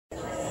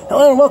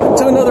Hello and welcome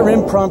to another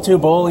impromptu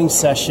bowling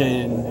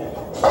session.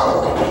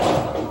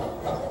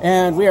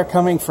 And we are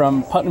coming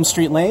from Putnam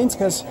Street Lanes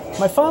because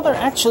my father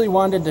actually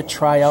wanted to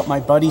try out my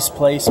buddy's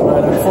place,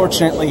 but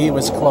unfortunately he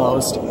was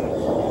closed.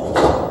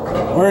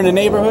 We're in a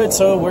neighborhood,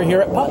 so we're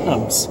here at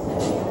Putnam's.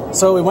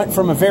 So we went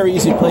from a very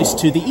easy place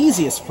to the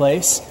easiest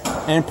place,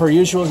 and per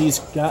usual he's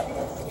got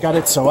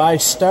it so I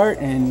start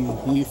and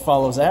he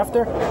follows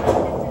after.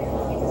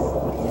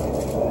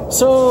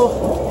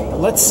 So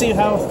let's see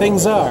how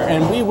things are,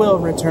 and we will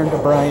return to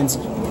Brian's.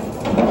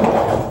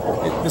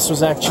 This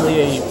was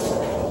actually a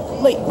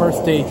late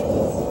birthday,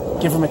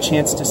 give him a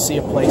chance to see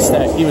a place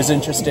that he was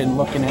interested in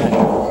looking at.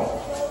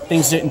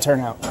 Things didn't turn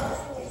out.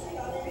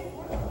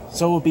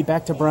 So we'll be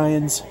back to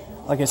Brian's,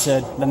 like I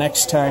said, the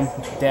next time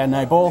Dad and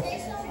I bowl.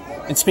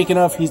 And speaking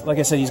of, like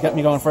I said, he's got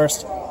me going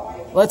first.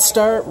 Let's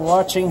start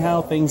watching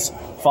how things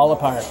fall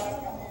apart.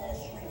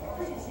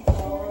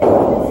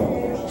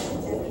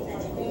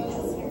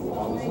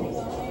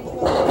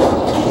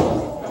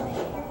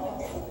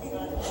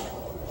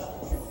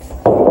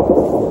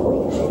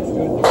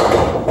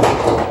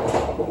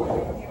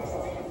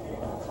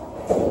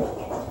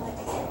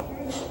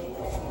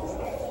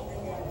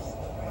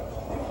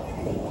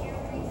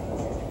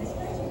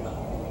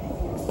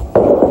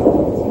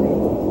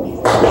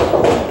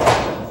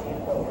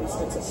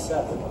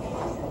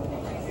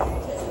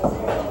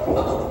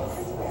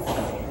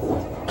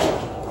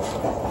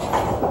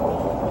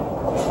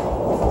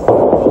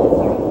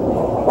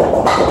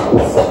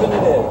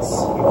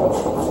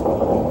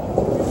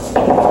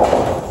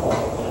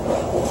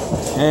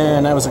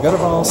 And that was a gutter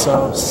ball,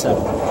 so 7.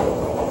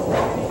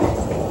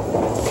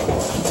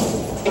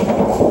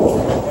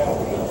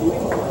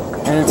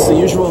 And it's the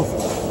usual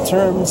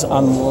terms,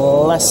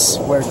 unless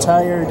we're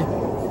tired.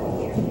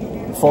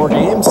 4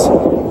 games.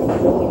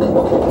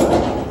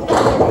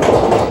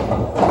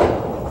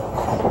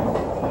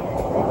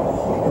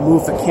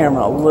 Move the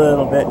camera a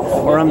little bit.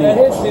 We're on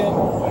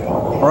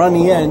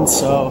the end,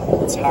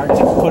 so it's hard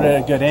to put it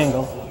at a good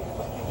angle.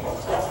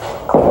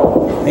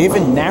 They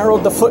even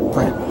narrowed the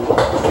footprint.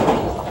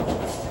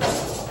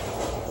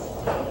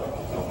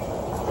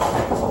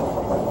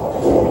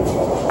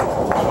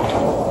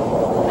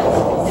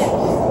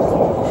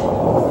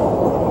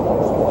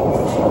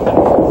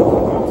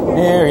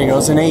 There he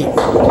goes, an 8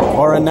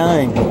 or a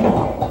 9.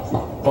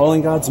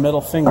 Bowling God's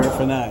middle finger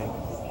for 9.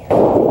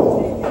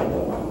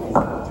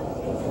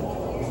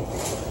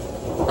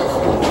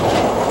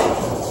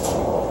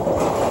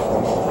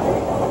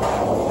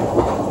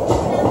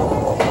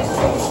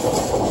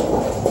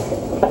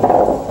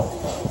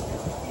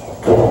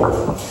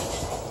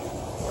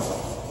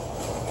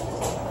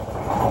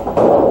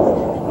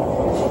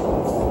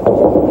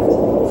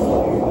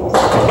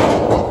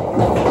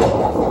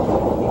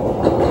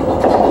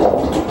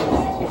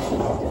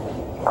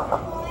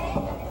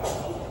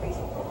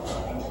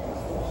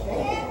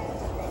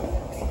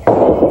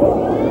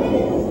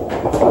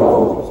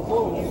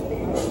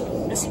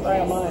 By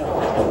a mile.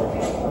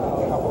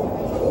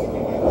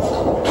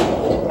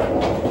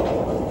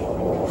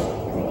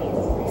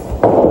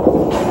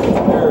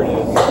 There it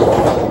is.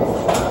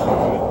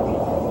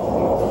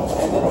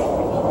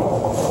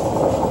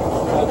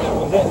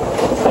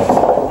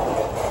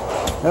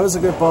 That was a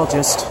good ball,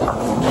 just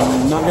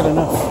not good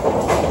enough.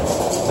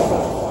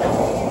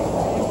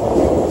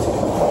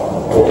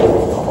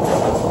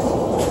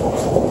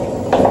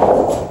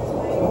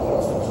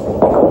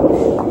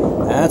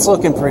 That's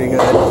looking pretty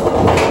good.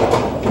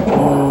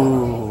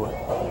 Ooh,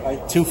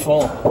 too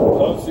full.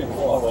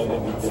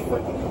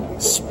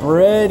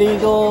 Spread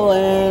eagle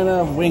and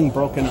a wing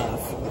broken off.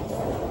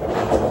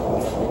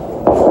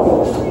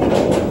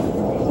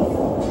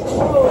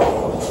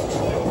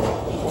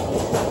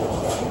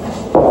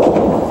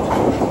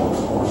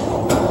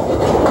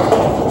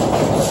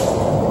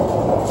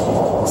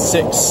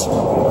 Six.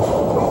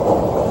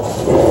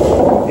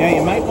 Yeah,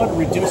 you might want to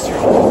reduce your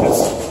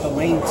because the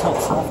lane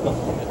tilts left a little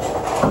bit.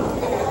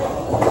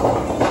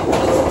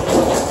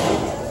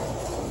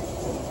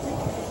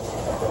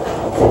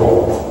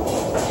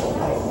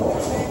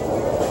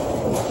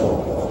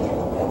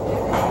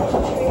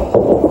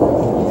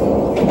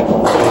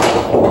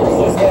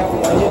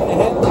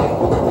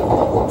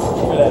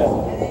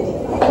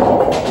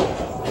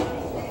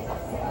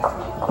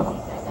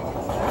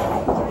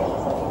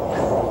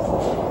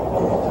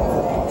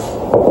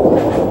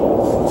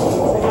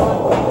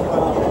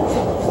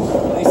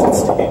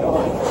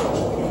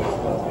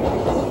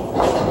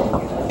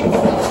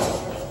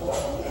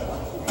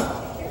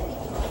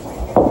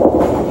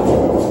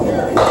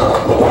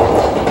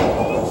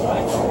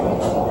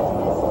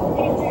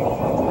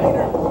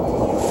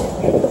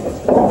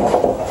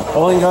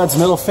 Bowling God's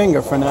middle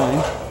finger for 9.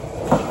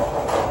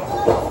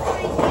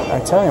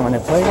 I tell you, when I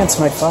play against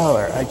my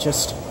father, I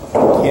just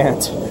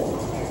can't.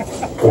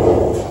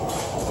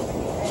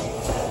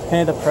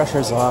 Hey, the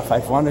pressure's off.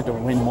 I've wanted to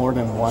win more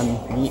than one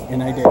meet,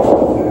 and I did.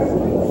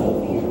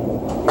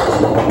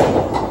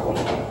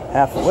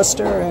 Half a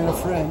Worcester and a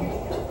friend.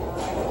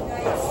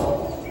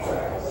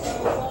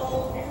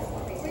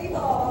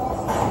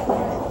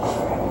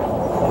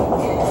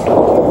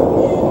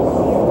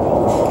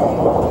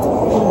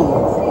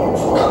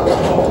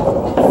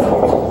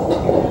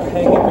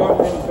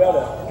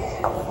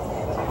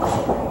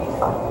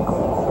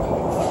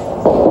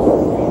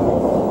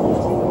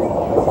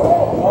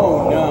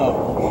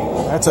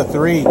 That's a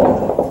 3.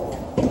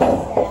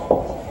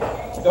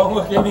 Don't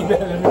look any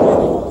better than me.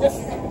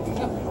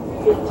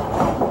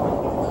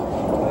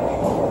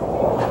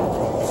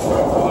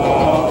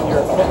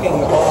 You're picking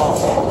the ball.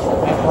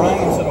 And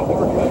Brian's at a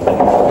work.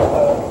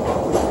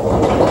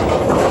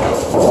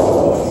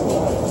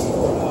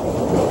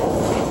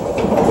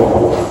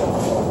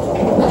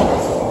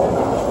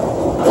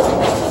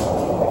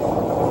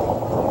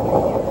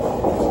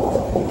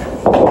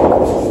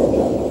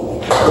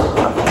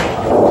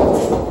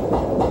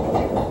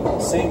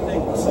 Same thing.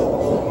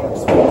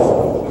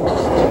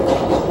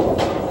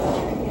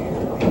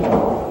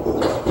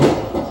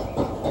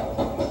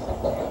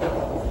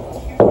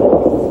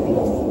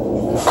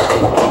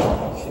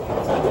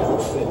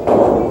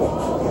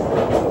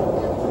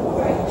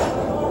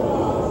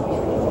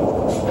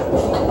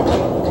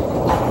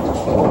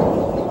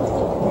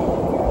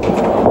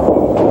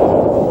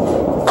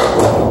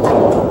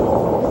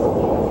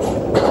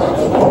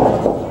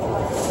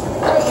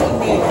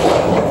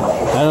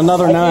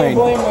 Another 9.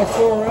 Blame my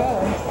sore eye.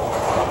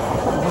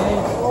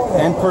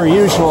 And per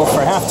usual,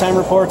 for halftime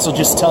reports, I'll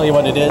just tell you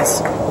what it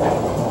is.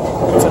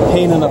 It's a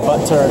pain in the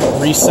butt to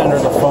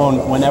recenter the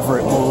phone whenever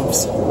it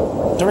moves.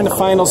 During the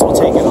finals, we'll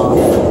take it off.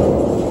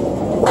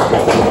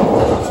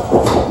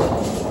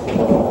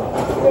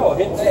 Yo,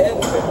 hit the head.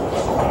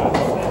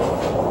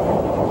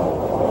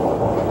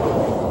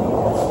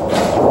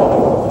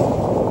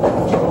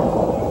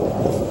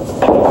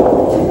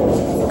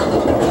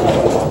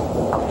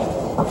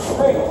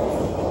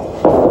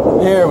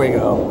 There we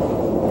go.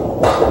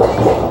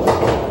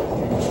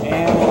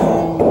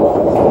 And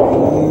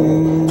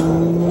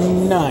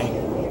 9.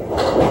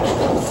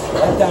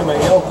 That time I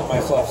yelled at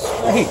myself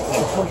straight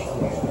and pushed it.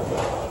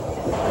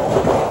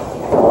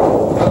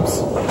 Oops.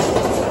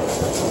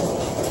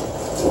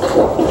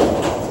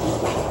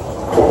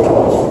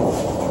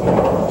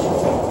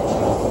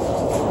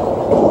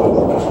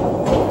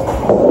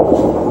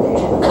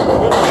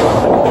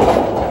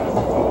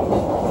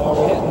 Now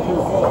we're hitting 2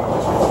 full.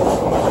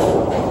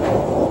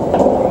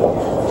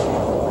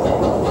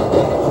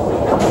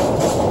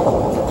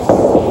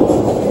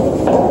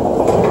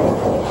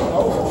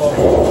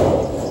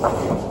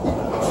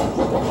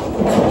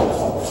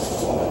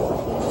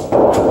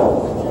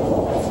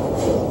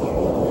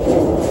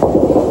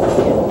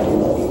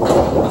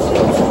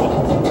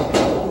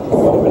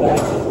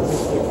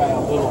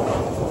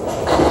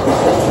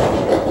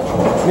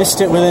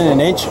 Missed it within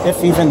an inch,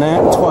 if even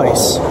that,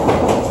 twice.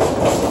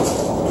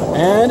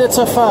 And it's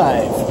a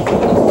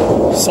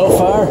 5. So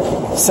far,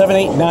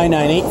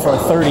 78998 for a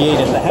 38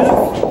 and a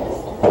half.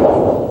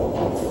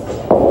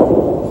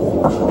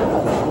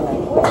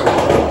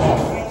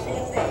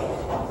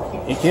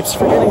 He keeps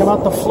forgetting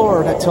about the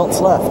floor that tilts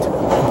left.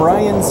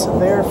 Brian's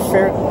there,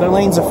 the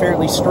lanes are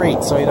fairly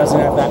straight, so he doesn't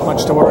have that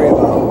much to worry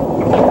about.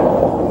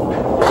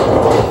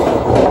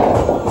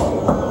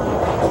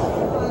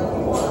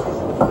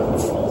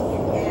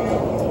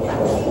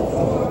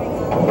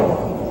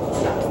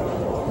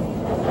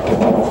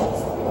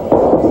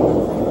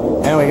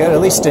 And we got at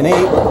least an 8,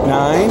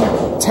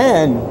 9,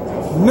 10.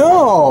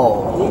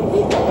 No!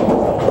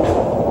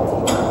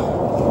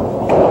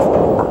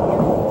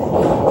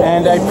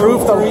 And I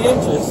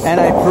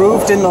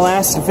proved in the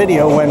last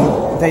video when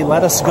they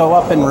let us go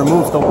up and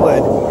remove the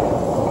wood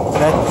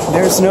that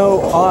there's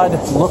no odd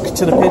look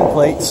to the pin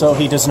plate, so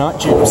he does not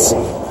juice.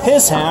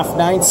 His half,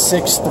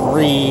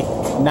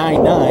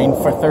 96399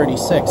 for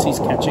 36. He's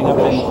catching up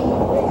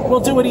and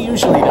will do what he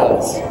usually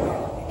does.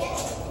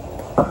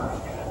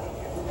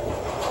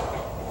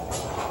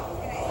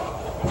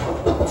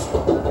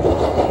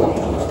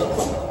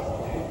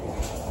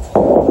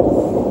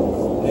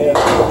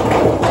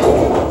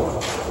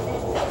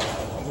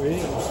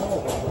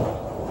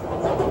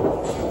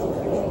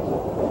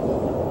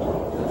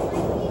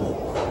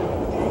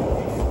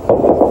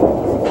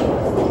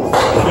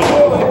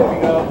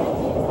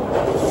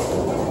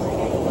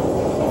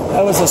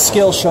 That was a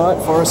skill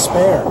shot for a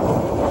spare.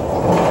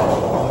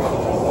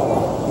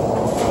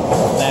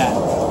 That.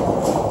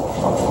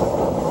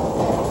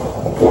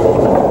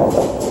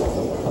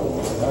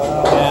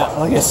 Yeah,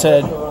 like I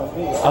said,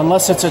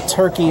 unless it's a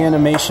turkey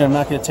animation, I'm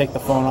not going to take the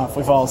phone off.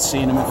 We've all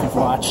seen them if you've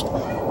watched.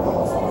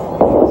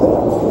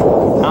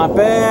 Not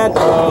bad.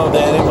 Oh,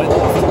 that it went.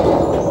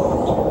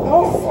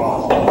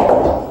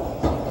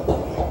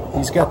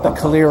 He's got the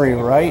Caleri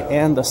right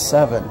and the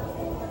 7.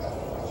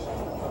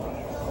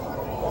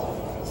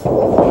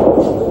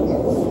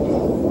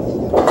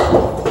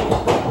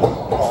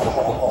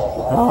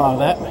 Oh,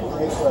 that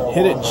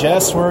hit it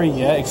just where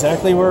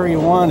exactly where he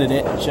wanted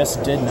it.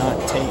 Just did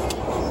not take.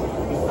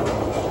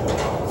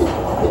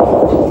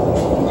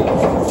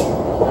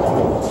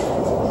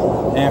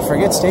 And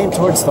forget staying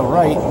towards the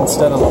right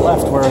instead of the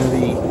left where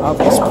the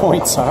obvious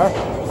points are.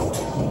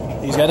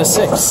 He's got a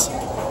 6.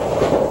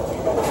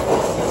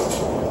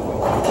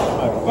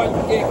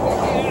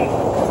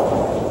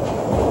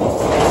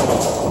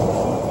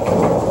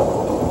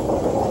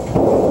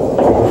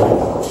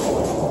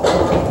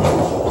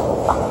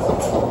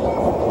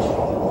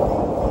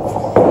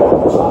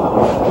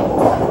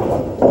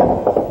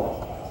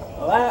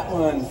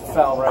 one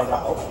fell right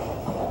out.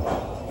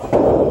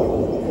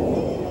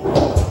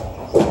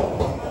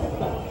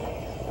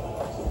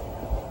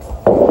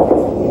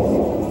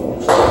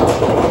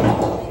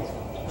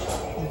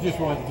 You just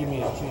wanted to give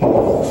me a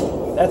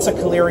chance. That's a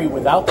Caleri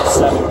without the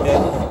 7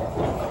 pin.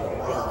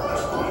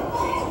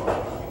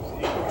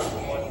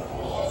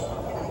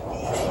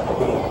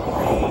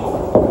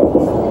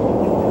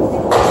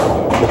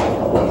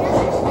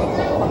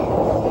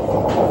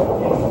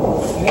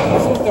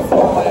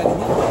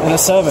 And a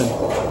 7.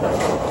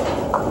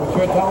 But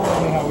you're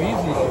telling me how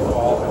easy they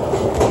fall.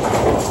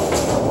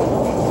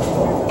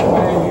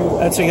 Why are you?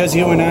 That's because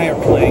you and I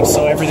are playing,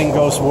 so everything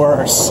goes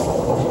worse. Come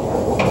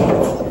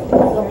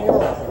here over here.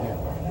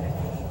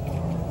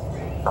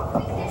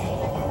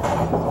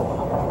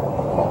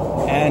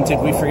 And did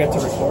we forget to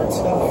record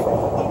stuff?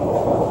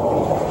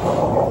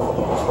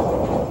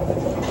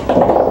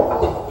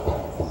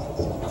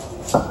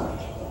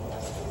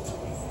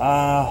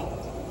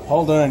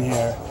 Hold on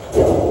here.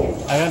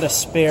 I got a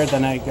spare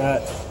than I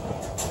got.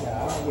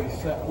 Yeah, we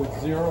set with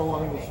 0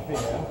 on the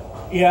spare.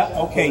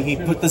 Yeah, okay, he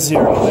put the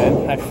 0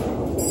 in. You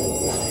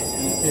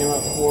came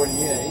up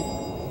 48.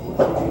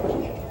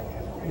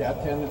 Yeah,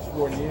 10 is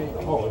 48.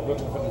 Oh, we're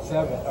looking for the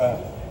 7.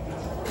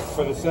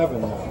 For the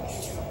 7 now.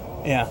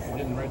 Yeah. It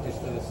didn't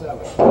register the 7.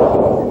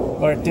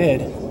 Or it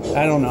did.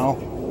 I don't know.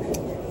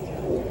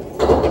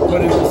 You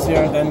put in the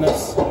 0, then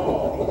this.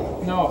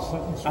 No,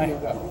 something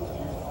screwed up.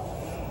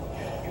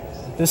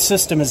 This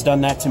system has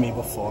done that to me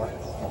before.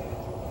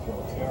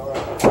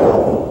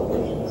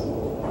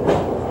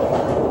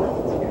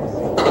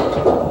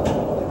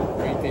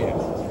 Right there.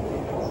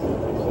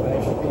 So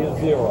that should be a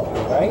 0,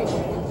 right?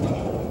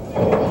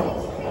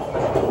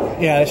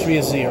 Yeah, that should be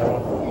a 0.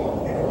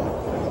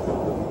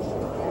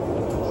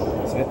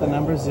 So hit the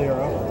number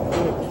 0.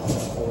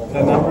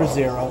 The number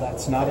 0,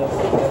 that's not a...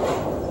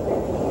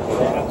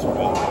 That's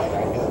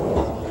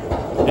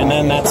right. And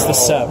then that's the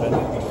 7.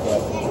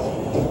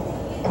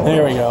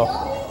 There we go.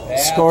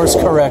 Score's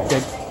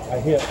corrected. I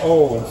hit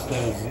O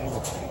instead of 0.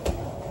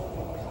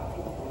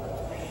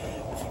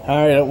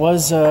 Alright, it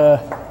was a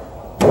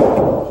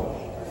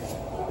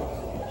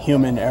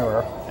human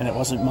error, and it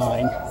wasn't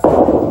mine.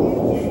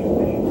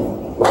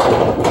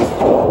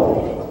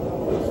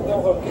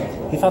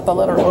 He thought the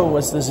letter O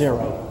was the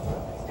 0.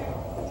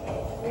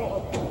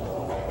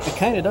 It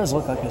kind of does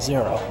look like a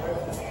 0.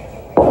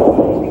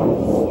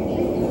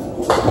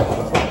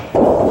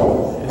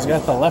 He's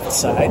got the left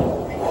side.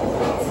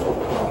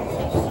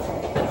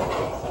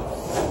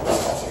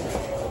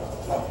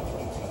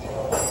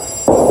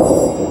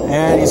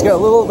 And he's got a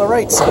little of the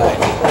right side.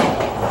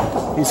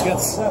 He's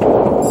got 7.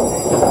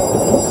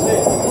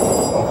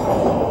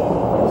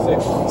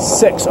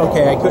 6.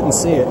 Okay, I couldn't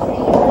see it.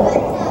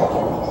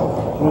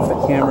 Move the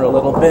camera a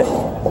little bit.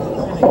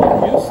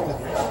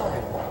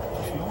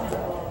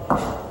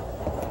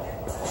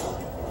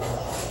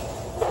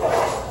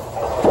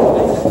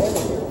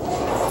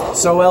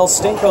 So well,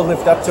 Stinko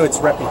lived up to its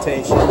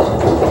reputation.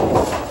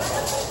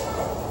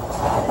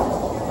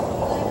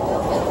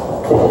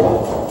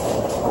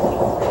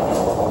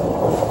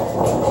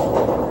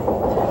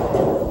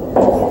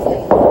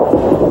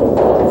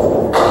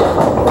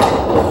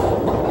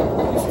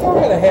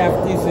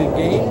 Decent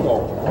game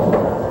though.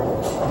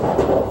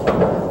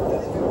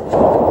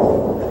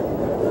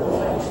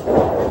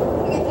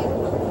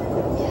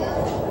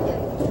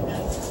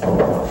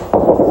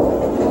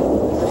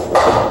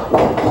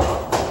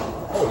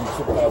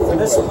 For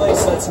this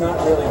place, that's not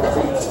really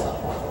very good.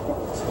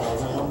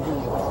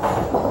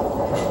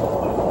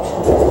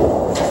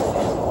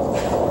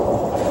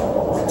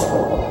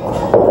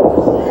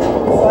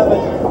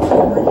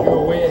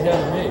 You're way ahead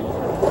of me.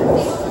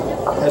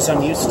 Because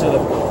I'm used to the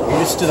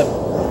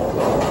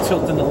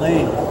tilt in the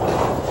lane.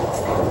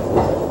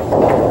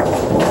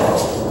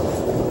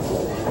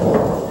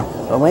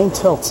 The lane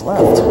tilts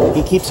left.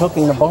 He keeps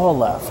hooking the ball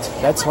left.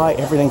 That's why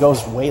everything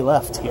goes way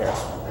left here.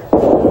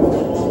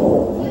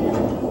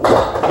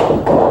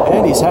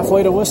 And he's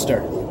halfway to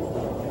Worcester.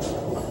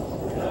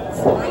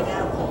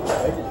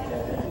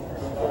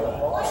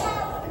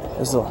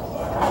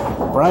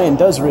 Brian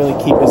does really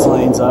keep his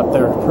lanes up.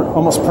 They're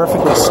almost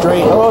perfectly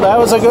straight. Oh, that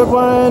was a good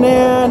one,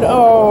 and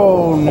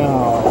oh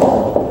no.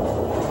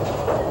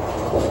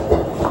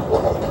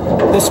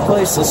 This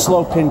place, a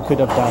slow pin could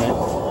have done it.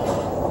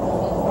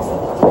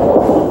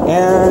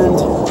 And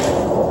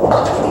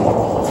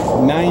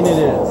 9 it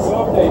is.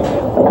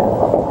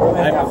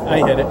 I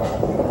hit it.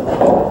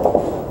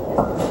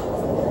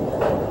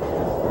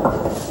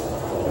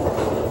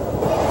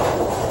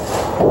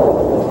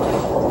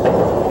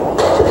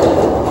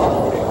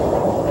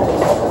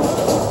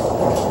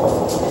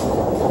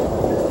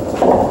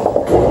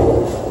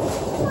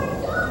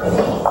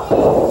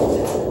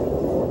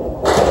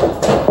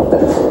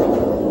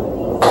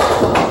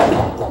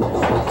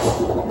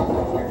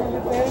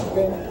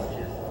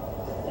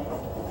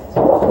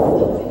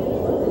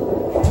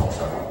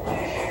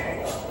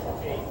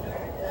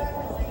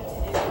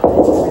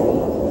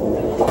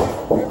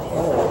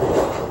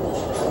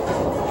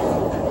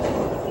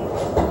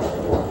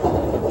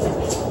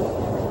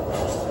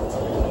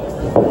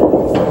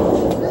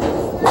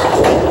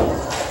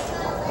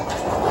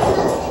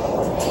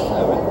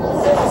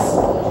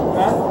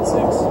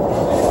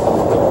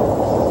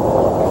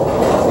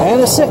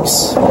 And a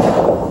 6.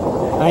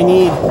 I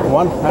need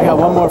one. I got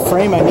one more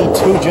frame. I need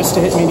 2 just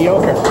to hit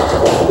mediocre.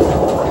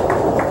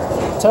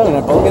 I'm telling you,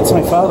 I bowl against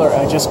my father.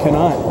 I just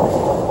cannot.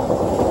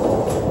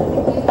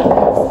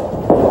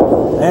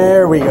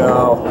 There we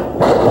go.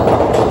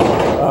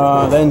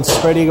 Then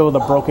spread eagle with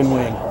a broken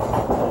wing.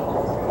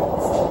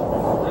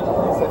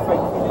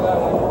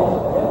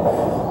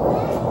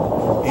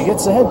 He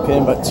gets the head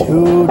pin, but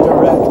too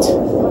direct.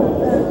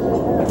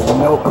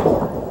 Nope.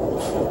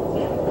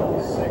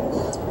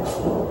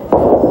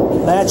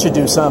 That should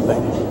do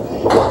something.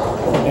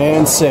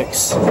 And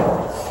 6. You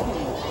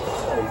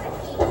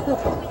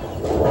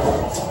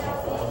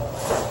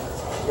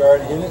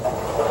already hit it?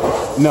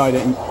 No, I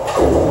didn't.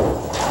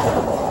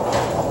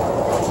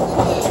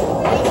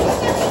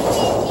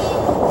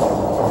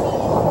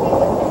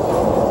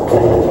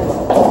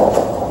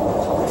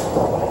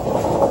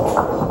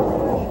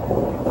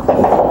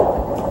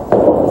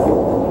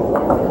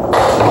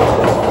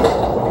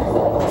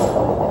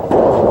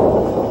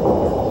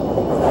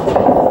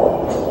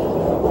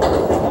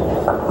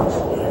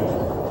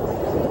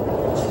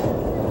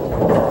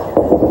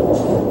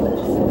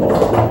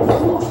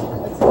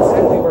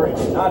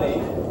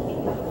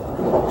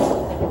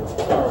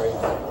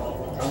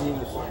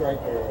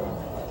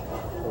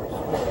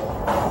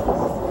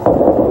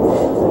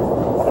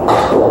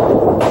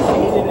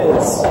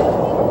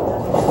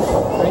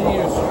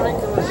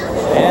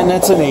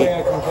 That's an 8.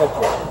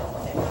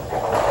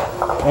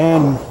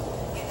 And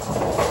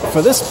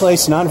for this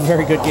place, not a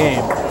very good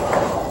game.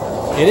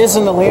 It is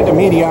in the land of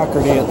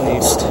mediocrity, at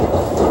least.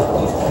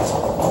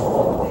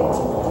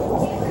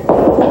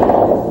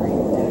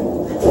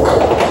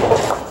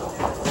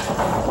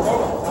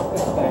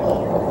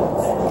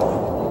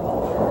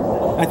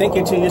 I think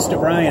you're too used to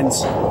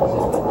Brian's.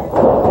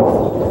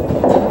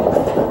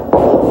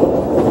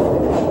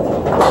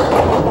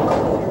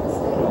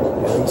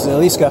 He's at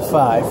least got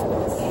 5.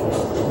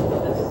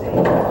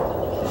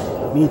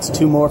 Needs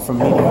 2 more from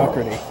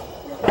mediocrity.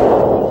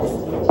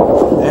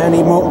 And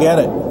he won't get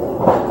it.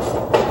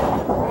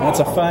 That's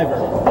a 5er.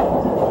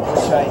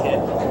 Which I hit.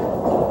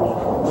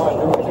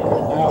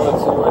 Now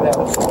let's see what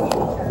happens.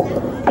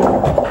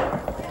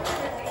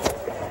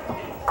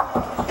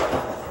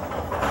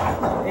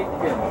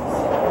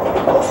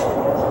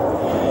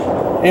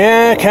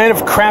 Yeah, kind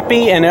of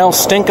crappy, and El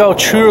Stinko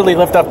truly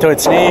lived up to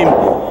its name.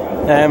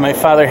 My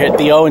father hit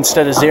the O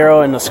instead of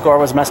 0, and the score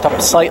was messed up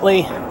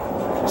slightly.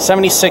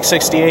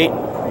 76-68.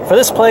 For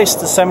this place,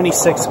 the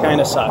 76 kind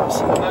of sucks.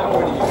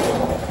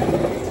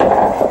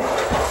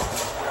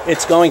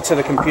 It's going to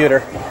the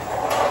computer.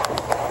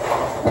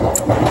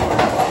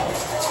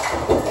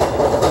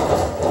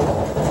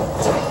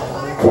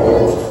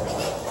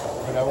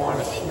 But I want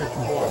to switch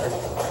board.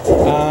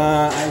 I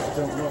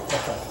don't know if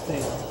that's a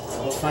thing.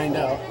 We'll find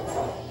out.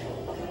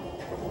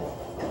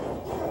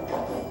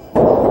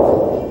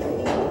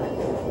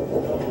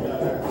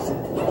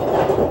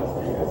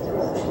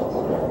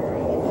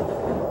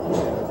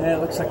 Yeah,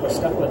 it looks like we're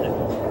stuck with it.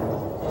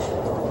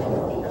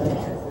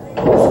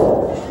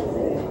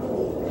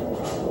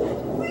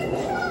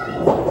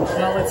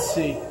 Now let's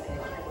see.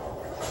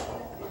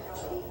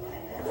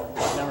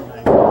 Never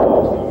mind.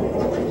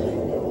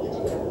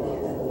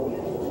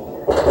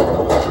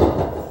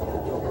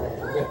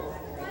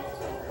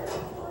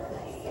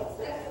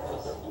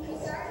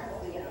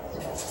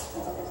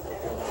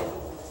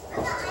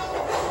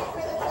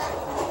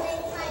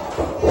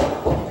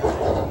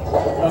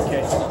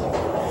 Okay.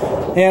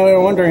 Yeah, we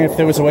were wondering if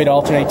there was a way to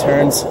alternate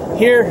turns.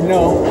 Here,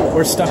 no.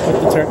 We're stuck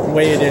with the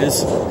way it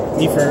is.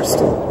 Me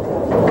first.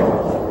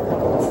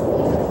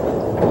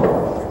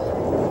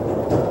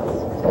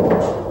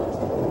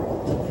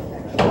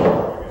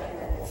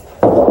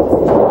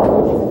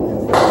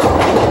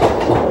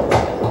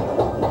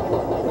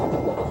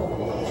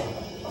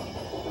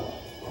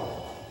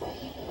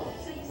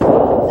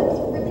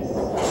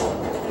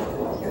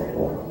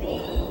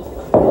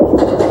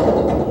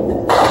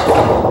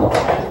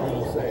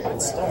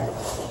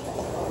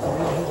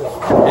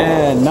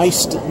 And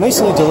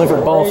nicely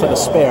delivered ball for the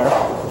spare.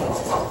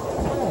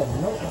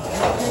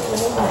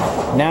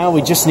 Now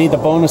we just need the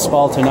bonus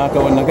ball to not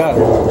go in the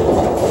gutter.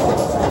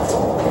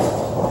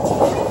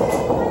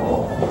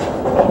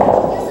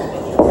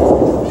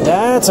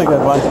 That's a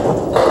good one.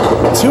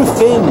 Too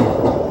thin,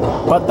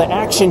 but the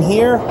action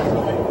here,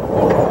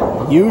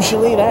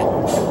 usually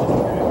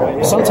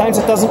sometimes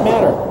it doesn't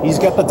matter. He's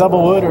got the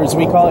double wood, or as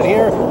we call it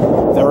here,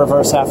 the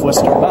reverse half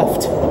Worcester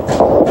left.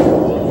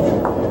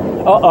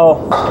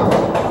 Uh-oh.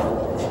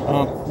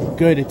 Oh,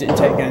 good, it didn't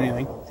take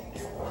anything.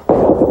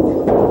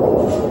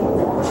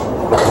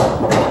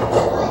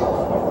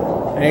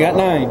 And you got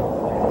 9.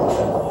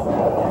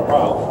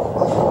 Wow.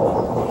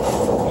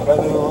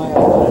 Better than last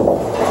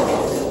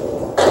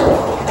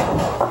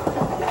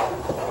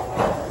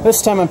time.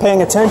 This time I'm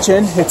paying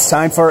attention. It's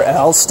time for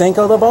El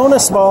Stinko the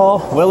bonus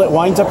ball. Will it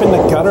wind up in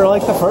the gutter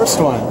like the first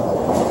one?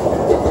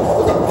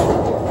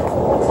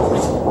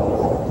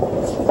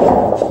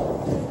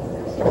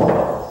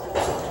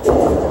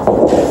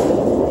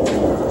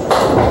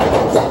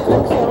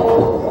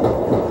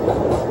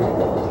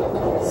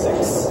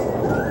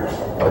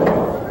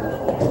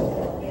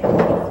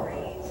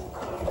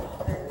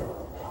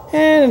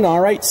 And an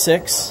alright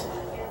 6.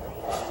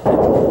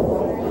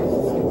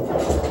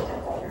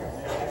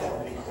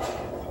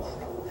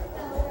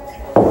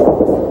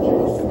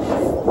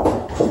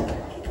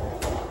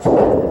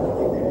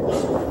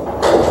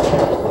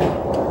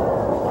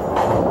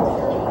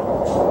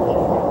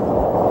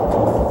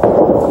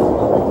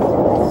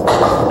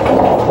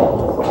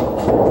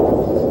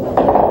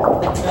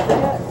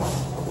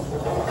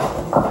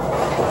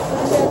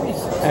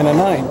 And a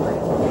 9.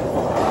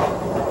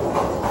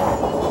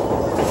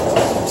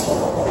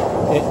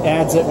 It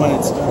adds it when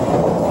it's done.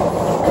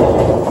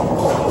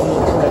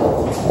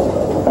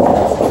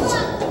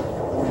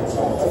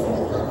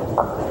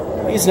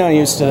 He's not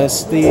used to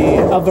this. The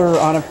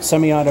other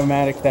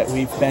semi-automatic that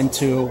we've been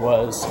to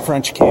was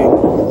French King.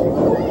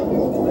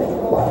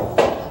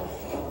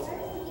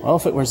 Well,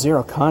 if it were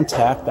 0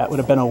 contact, that would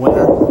have been a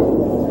winner.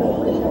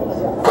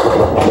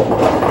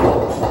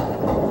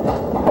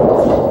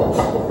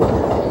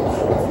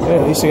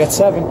 Good, at least we got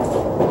 7.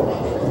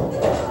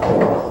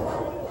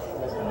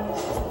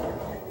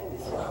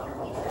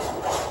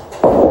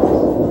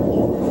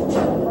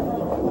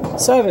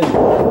 Seven. I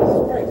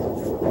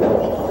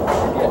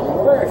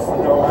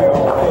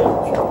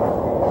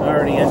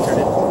already entered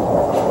it.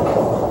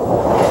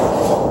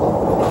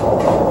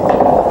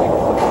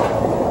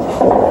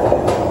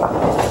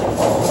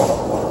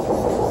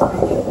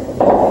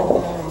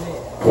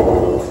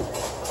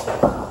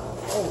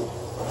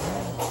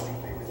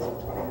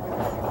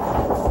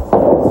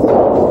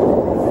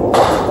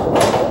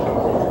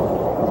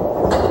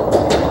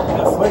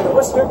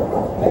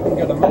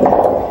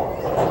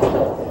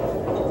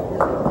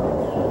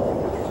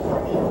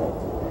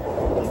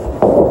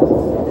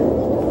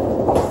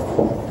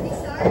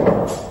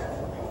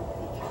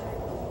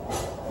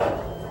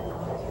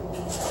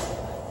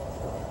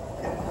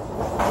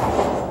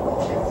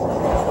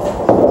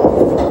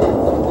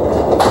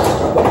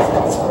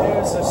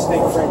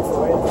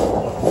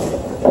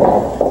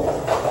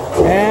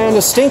 And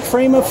a stink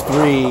frame of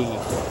 3,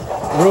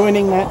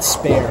 ruining that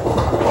spare.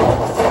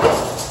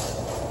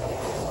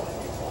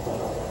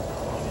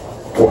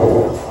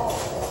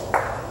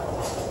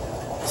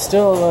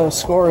 Still, the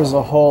score as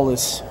a whole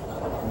is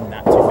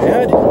not too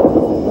bad.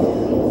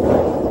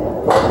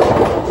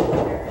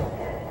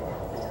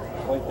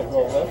 Wait to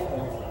go left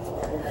and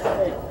go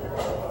straight.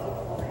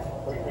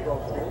 Wait to go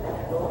straight.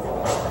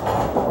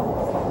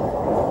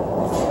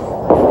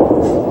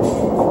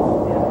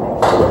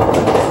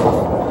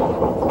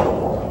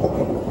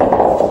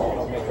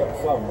 I'll make up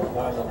some, but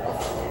not enough.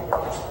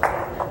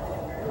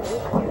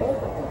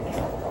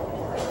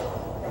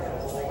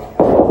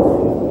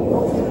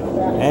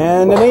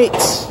 And an 8.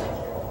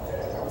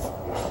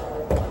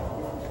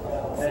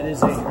 That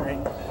is 8, right?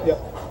 Yep.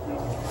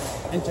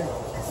 Enter.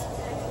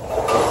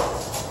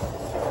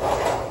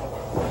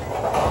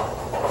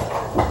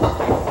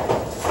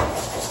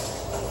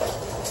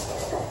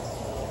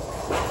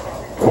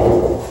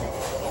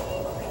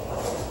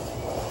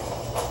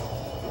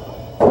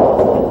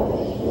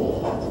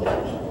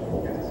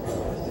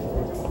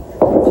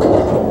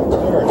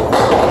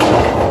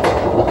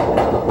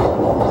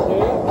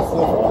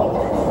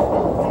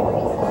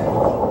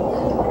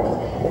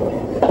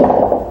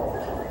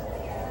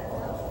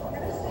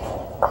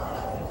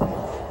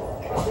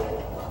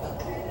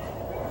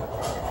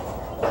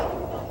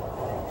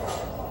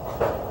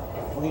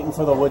 Waiting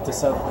for the wood to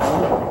settle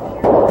down.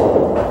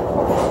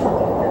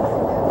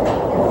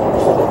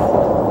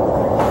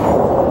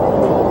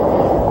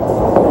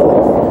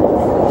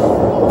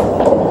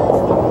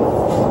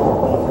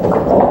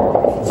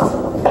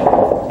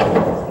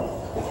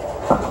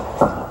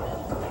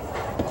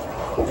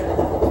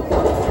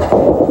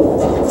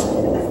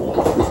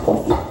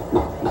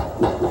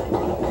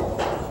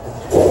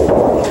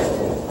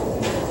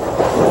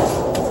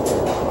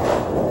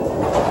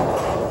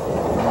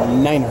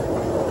 Niner.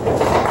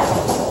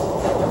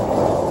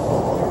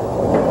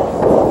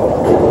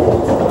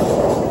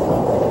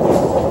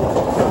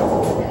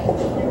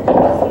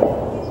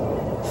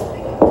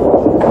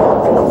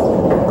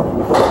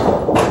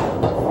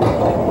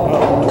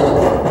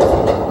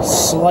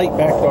 Slight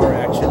backdoor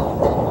action.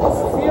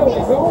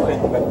 Feeling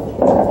going, but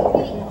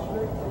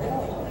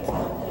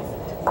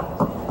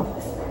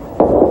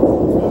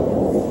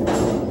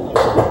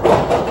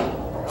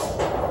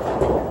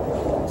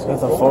it's got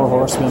the 4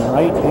 horsemen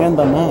right and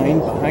the 9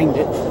 behind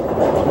it.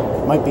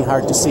 Might be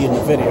hard to see in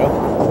the video.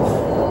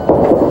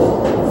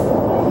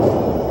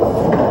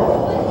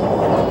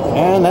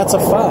 And that's a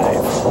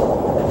 5.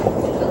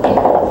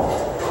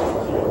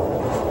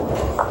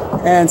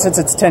 And since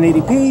it's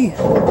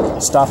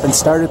 1080p, stop and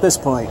start at this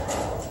point.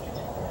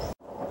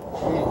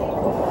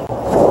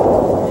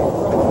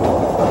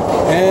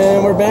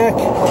 And we're back.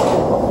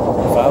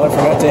 Father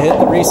forgot to hit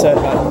the reset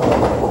button.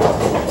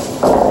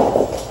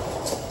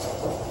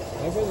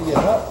 I'm going to get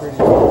hot pretty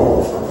soon.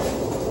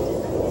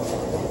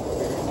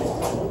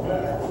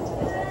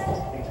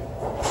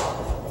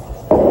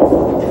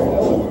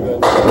 That looks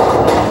good.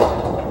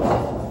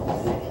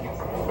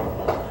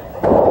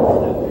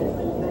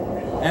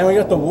 And we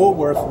got the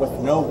Woolworth with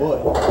no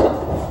wood.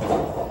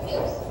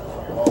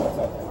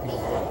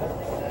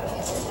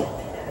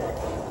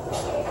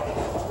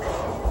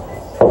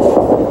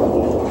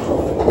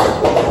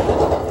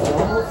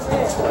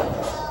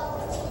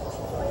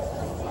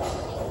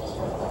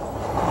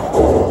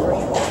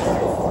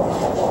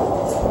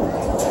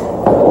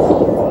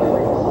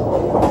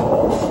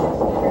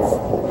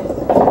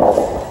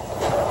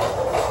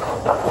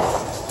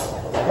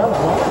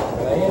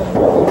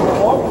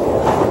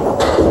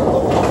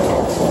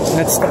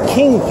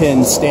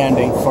 kingpin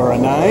standing for a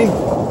 9.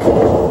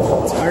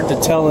 It's hard to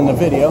tell in the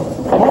video.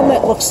 The one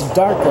that looks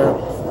darker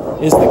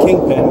is the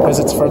kingpin because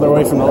it's further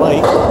away from the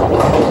light. I'm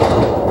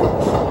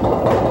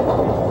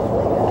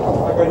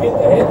going to hit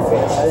the head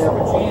fan. I have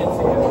a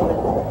chance here.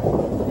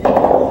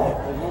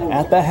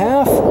 At the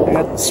half, I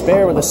got the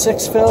spare with a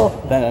 6 fill,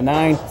 then a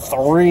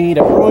 9-3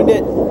 to ruin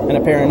it, and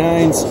a pair of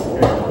 9s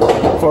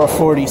for a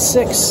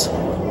 46.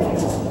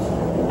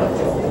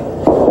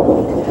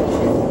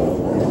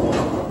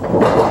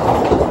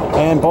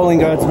 And Bowling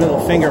God's middle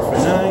finger for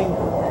 9.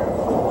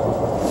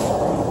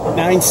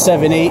 9,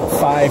 7, 8,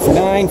 5,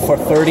 9 for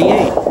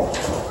 38.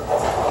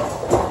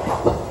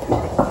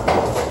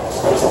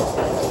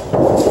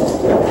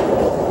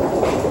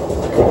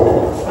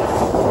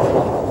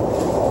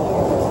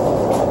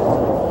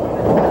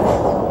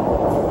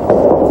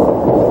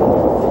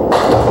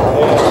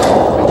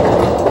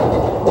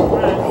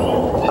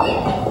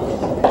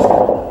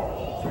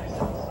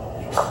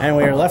 And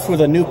we are left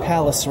with a new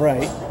Palace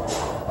right.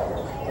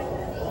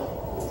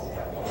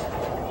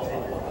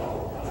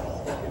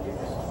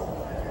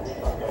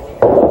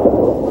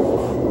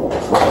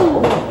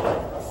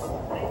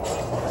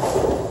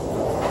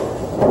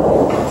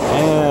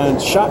 And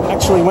shot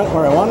actually went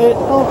where I wanted it.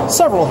 Well,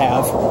 several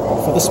have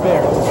for the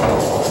spare. It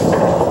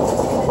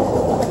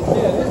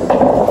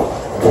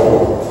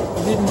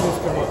didn't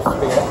just come up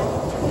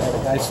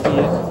spare. I see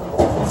it.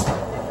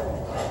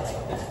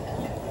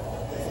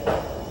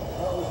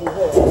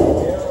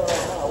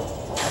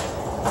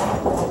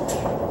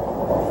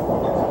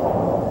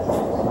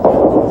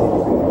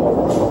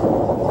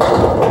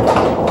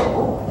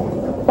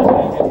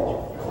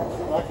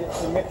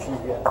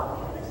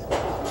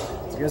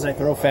 It's because I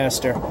throw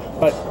faster,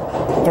 but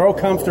throw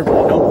comfortably.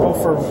 Don't go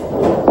for.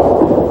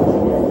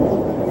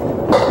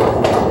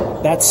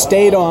 That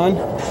stayed on.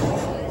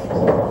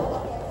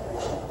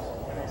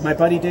 My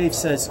buddy Dave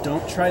says,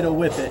 don't try to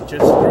whip it.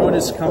 Just throw it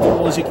as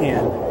comfortable as you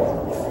can.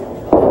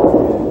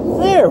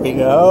 There we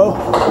go.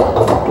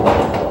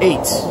 8.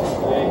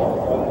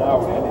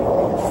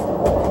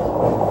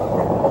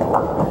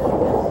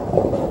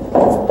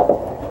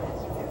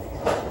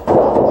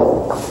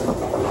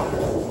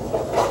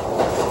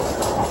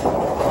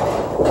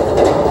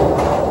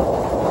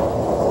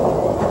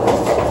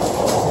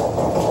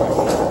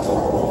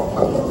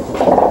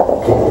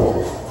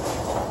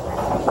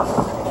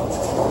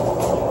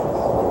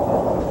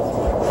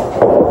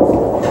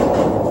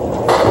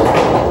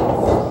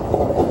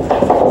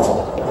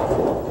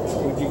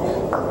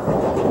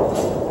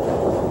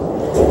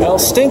 Well,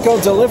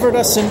 Stinko delivered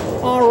us an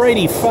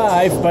alrighty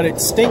 5, but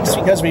it stinks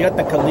because we got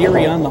the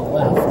Caleri on the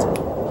left.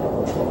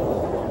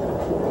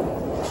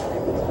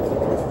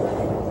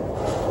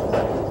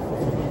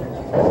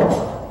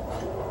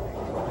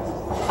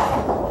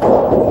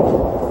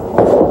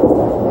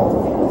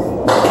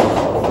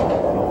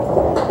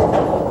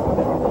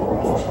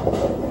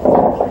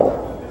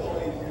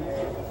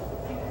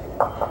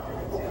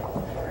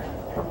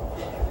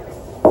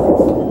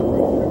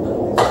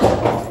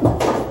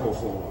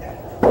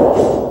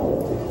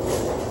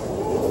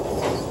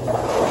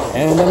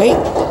 And an 8.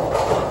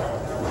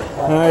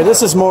 Alright,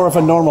 this is more of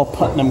a normal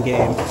Putnam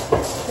game.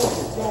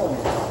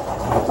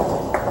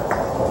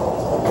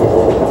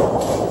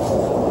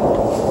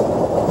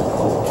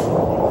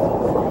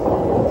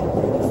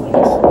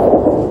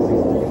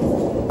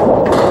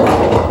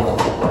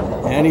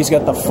 And he's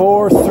got the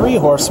 4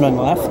 3-horsemen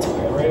left.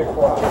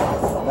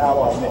 Now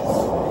I'll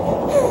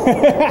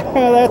miss.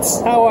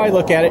 That's how I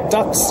look at it.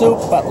 Duck soup,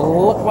 but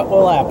look what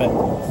will happen.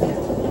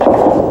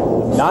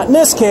 Not in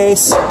this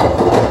case.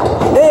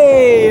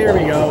 Hey, there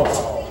we go.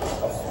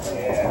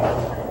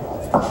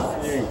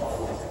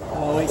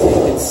 Oh, wait, you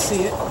can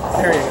see it.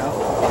 There you go.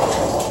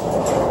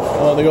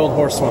 Oh, the old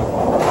horse one.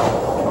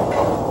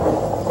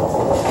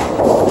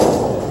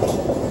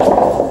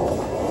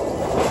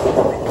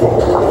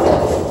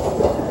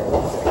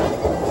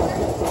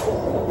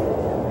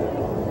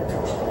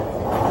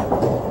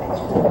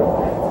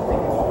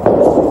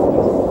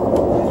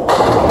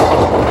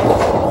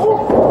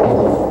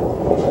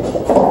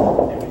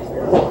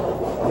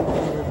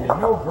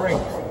 No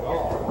drinks at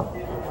all.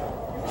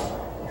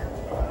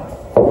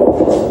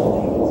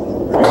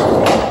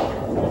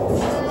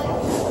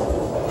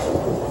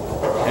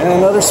 And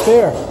another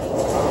spare.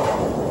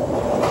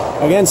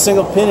 Again,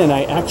 single pin, and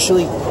I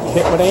actually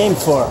hit what I aimed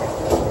for.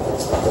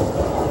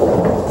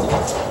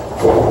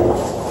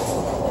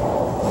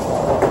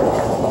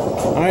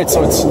 Alright,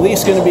 so it's at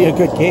least going to be a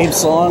good game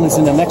so long as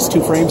in the next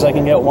 2 frames I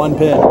can get 1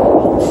 pin.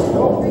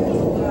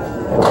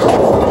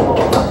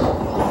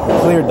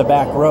 Cleared the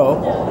back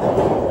row,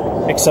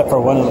 except for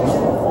one of them.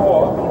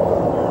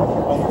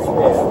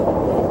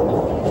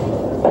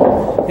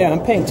 Yeah,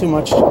 I'm paying too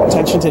much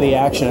attention to the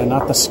action and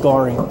not the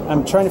scoring.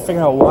 I'm trying to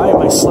figure out why am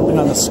I slipping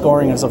on the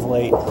scoring as of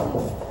late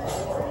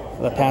for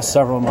the past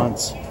several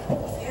months.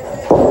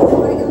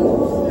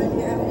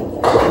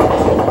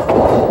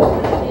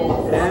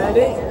 And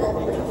 8.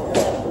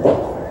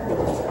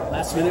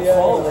 Last minute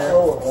fall there.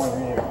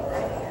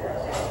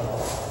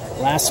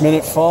 Last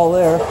minute fall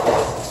there.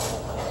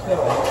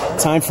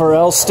 Time for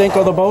El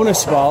Stinko the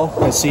bonus ball.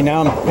 Because see,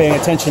 now I'm paying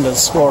attention to the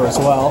score as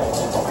well.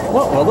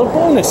 What will the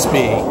bonus be?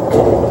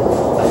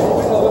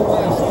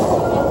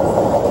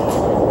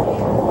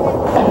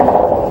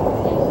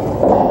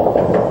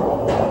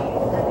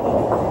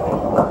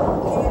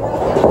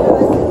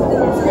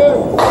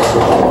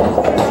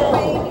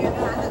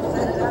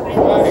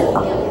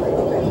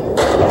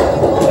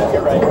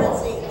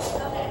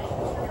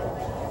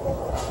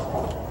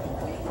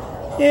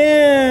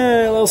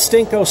 Yeah, El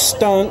Stinko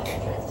stunk.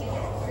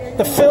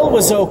 The fill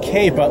was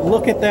okay, but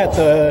look at that,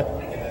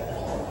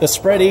 the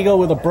spread eagle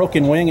with a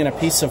broken wing and a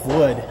piece of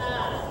wood. I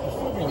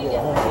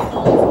don't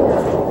know.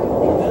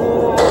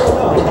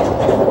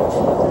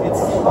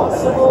 It's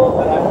possible,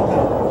 but I don't know.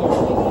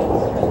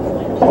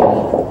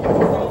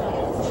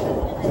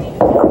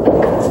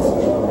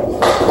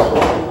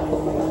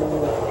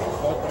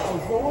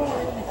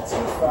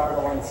 Too far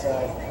to one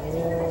side.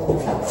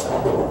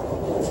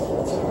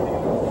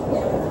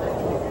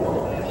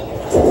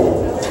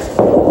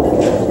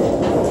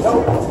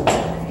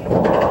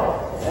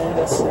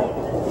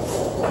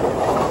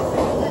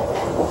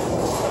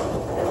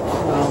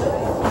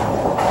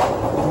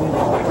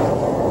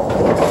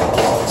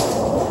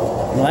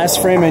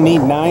 Last frame, I need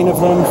 9 of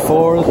them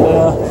for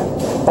the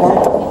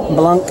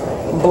blunk, blunk,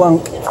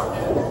 blunk.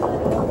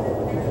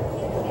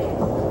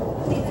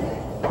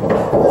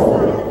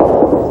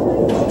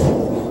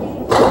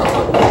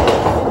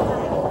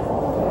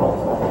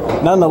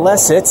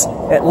 Nonetheless, it's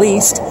at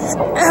least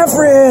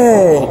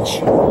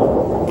average.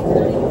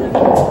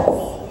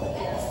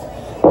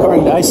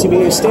 According to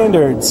ICBA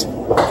standards,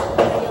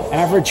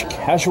 average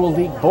casual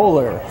league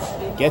bowler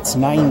gets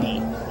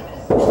 90.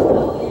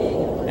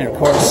 And of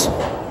course,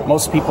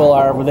 most people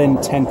are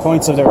within 10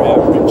 points of their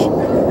average.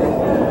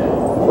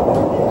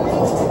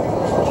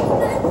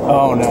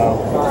 Oh no.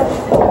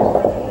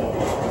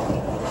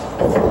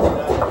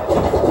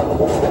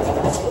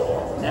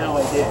 Now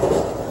I did.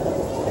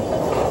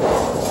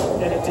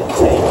 And it didn't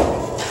take.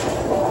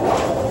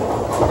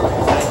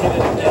 I hit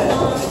it again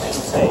and it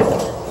didn't take.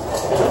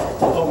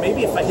 Oh,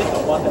 maybe if I hit the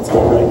one that's on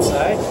the right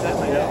side, that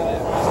might help.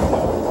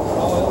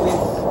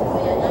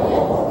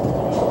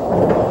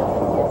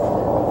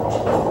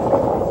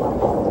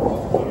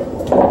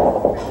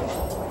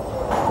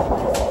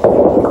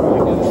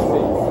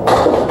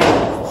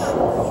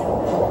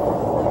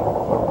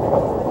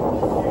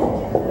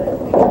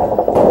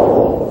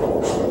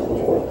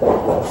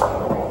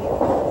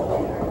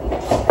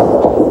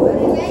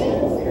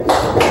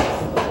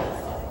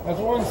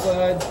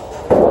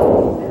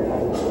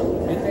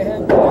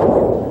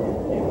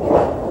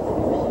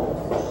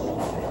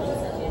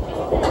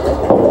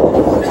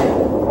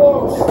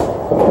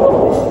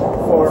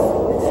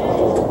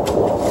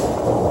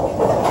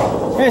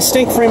 A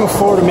stink frame of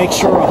 4 to make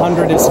sure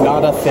 100 is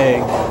not a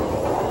thing. A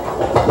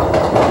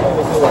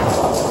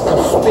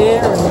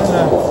spare and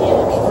then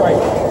a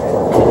strike.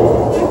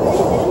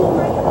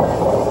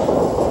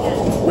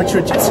 Which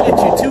would just get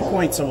you 2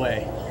 points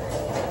away.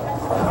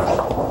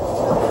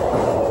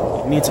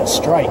 It needs a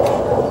strike.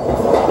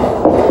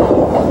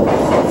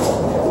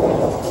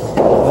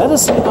 That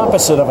is the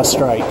opposite of a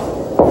strike.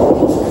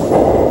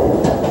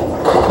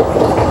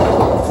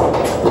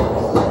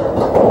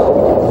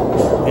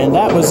 And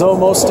that was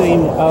almost a,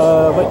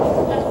 but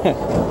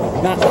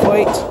not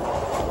quite.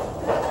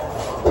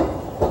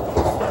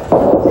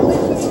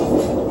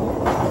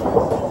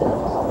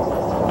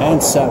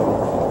 And 7.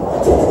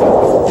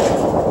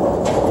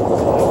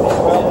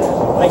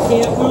 Well, I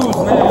can't lose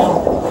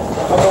now.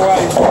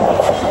 Otherwise.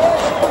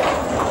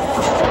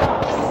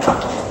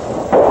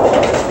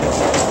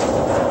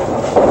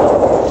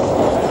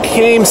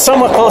 Came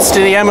somewhat close to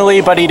the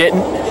Emily, but he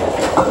didn't.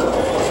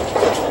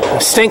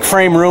 Stink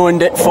frame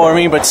ruined it for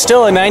me, but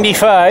still a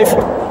 95.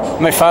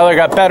 My father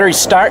got better. He's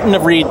starting to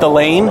read the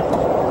lane.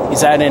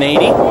 He's at an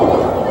 80.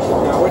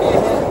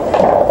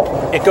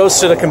 It goes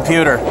to the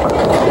computer.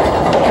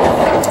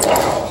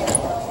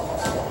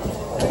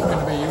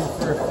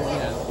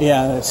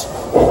 Yeah,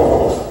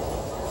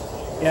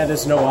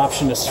 there's no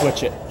option to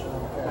switch it.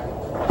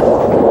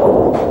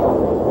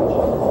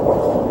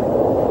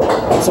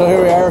 So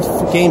here we are,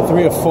 game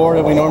 3 of 4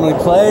 that we normally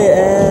play,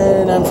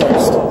 and I'm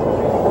first.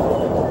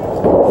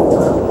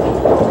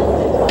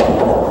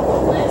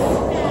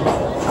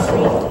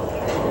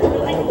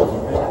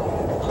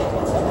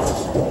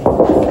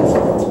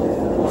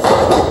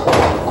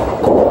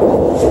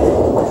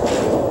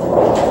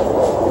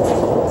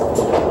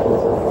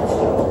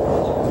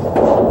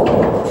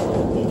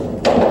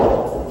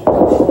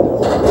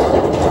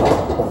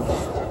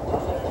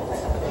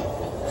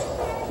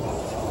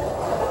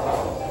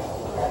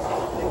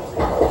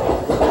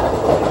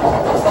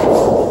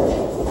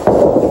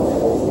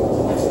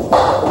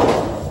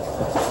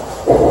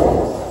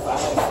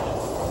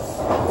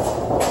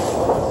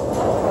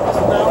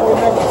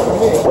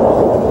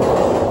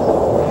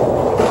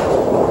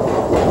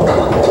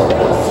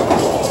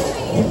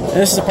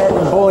 This is the part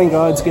where bowling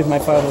gods give my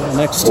father the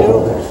next 2,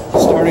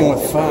 starting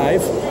with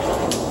 5.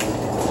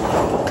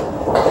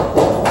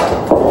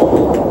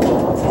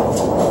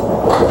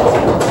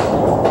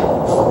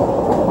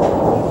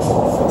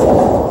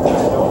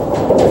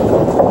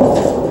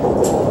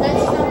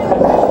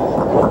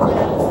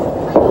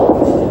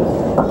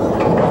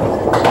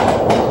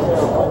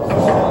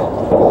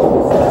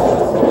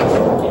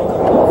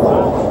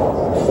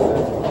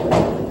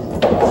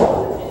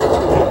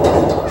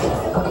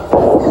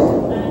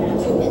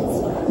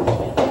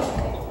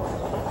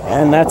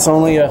 And that's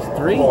only a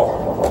 3?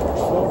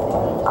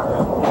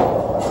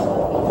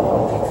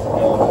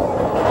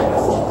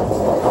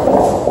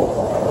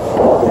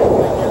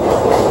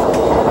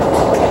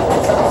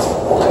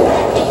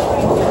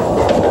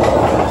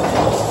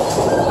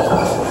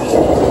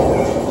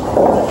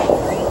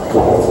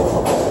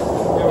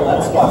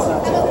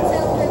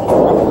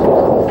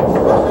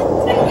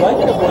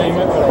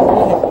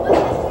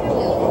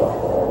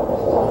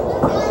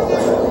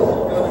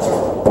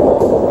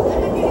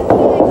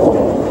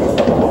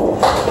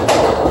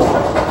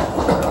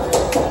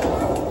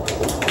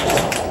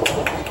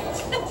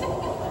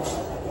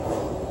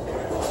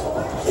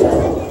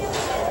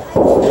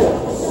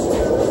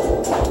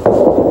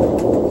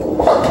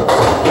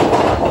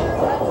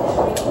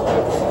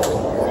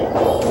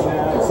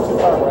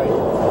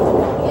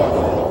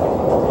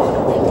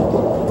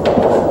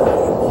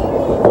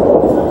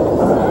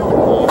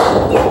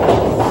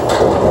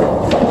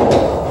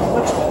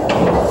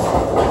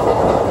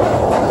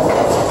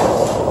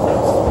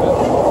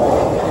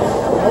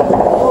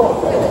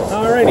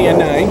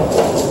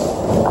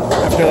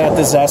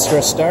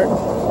 Disastrous start.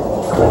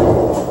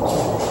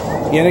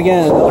 Yet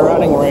again, another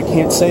outing where I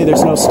can't say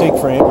there's no stake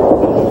frame.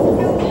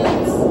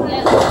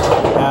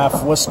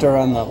 Half Worcester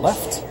on the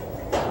left.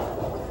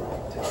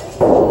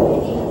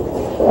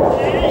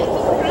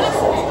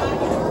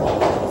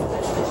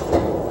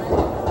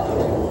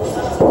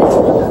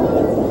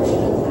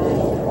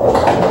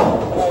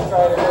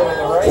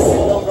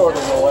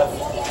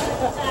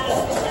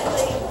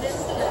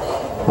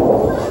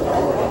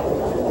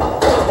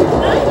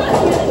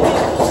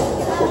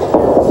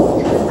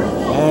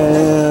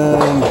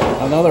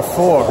 Another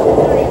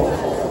 4.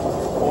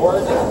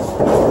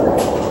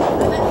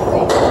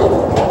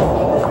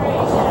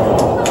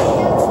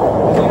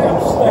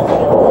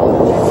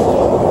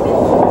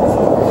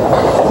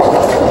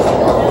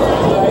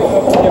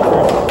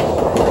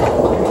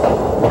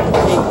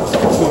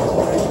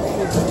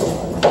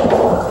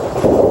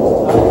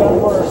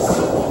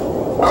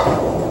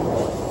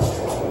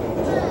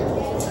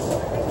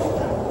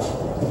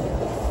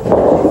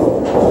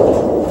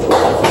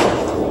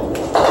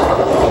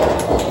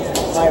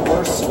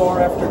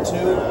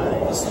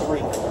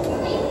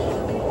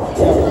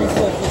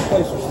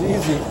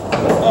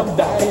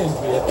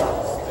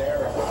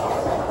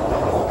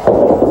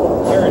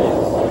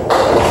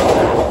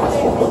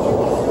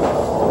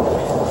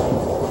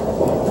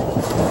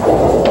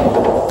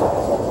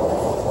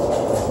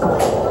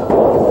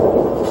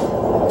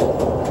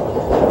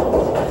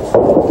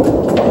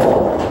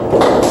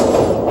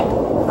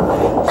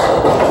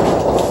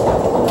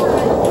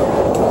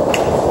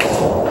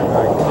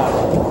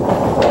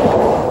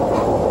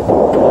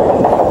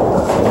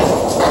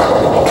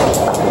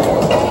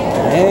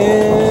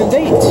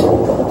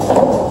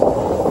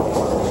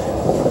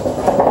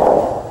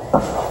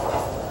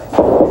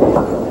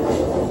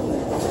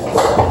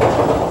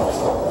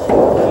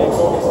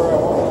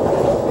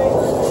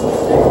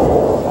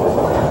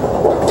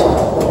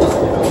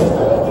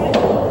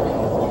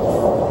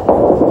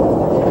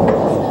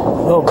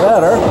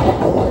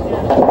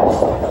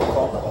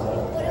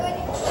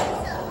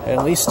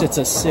 At least it's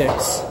a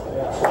 6.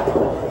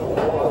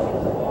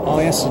 All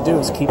he has to do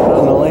is keep it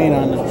on the lane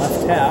on the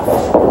left half.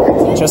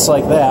 Just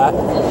like that.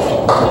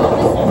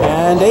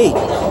 And 8.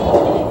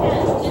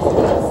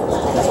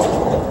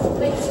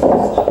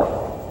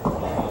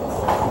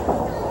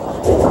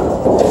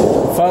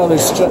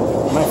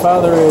 My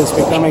father is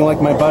becoming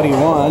like my buddy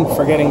Juan,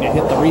 forgetting to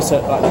hit the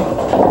reset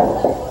button.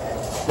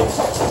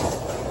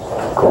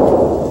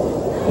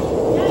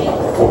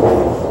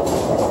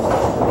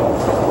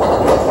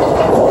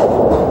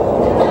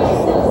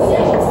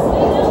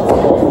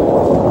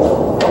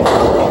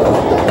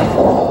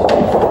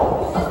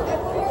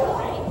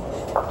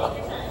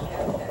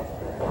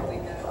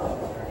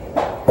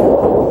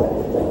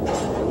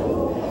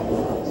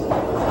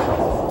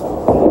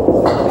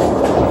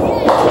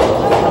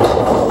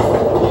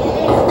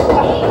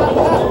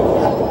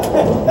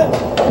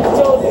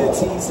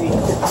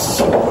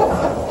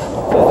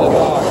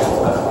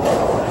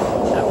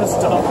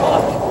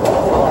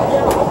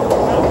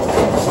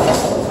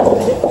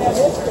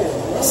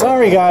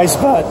 Sorry guys,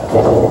 but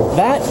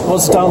that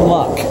was dumb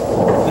luck.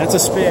 That's a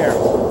spare.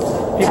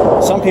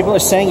 Some people are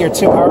saying you're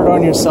too hard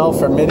on yourself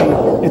for admitting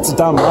it's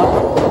dumb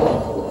luck.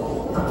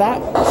 That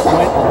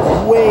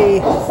went way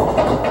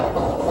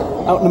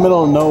out in the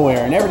middle of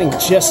nowhere, and everything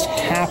just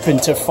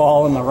happened to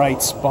fall in the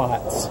right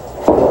spots.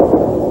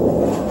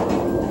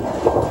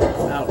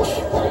 Ouch.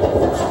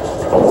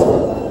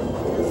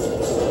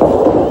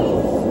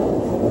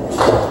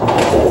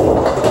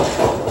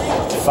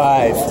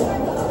 Five.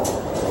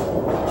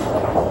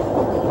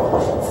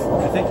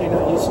 I think you're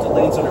not used to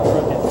lanes that are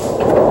crooked.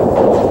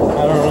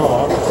 I don't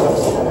know.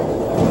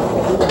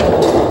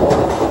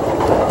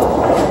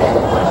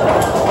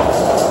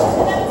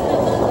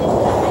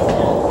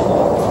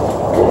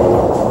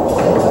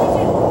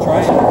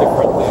 Try it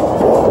differently.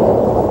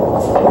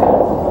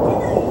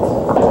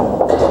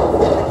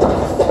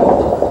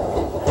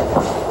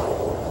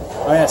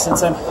 Oh yeah,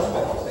 since I'm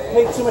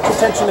paying too much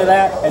attention to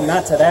that and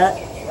not to that,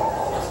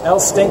 El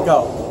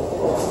Stinko.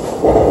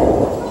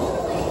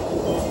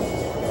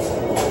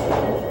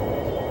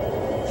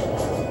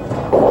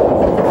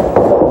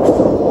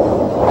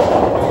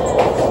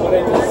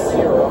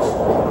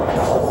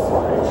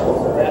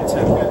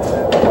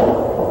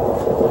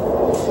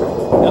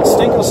 El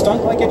Stinko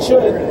stunk like it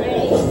should. It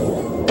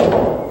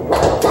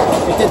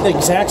did the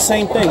exact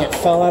same thing. It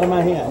fell out of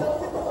my hand.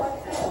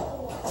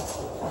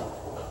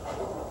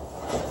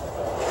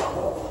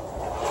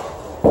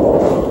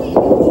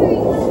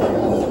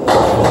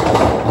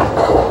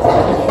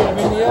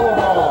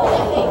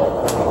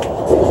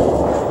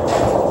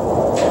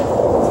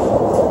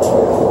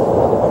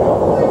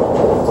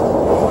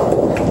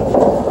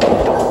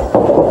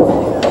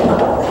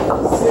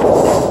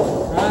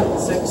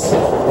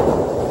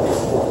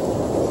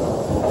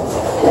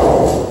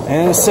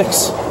 And a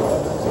 6.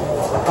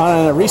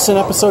 On a recent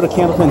episode of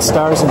Candlepin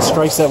Stars and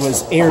Strikes that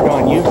was aired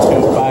on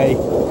YouTube by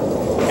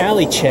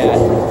Alley Chat,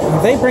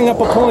 they bring up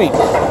a point.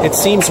 It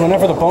seems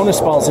whenever the bonus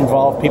ball's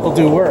involved, people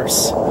do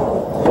worse.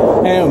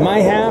 And my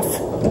half,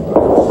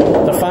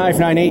 the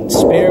 598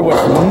 spare with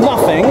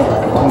nothing.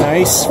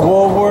 Nice,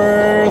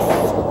 Woolworth.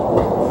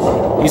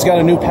 He's got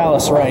a new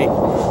Palace right.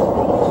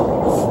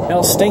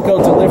 El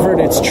Stinko delivered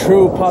its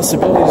true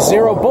possibility to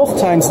 0.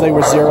 Both times they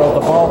were 0. The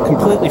ball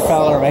completely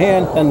fell out of my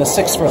hand. Then the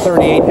 6 for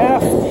 38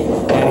 half.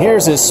 And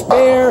here's his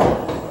spare.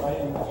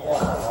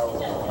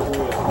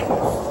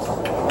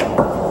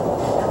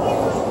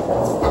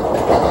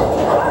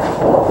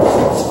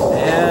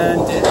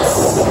 And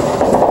it's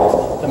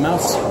the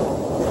mouse.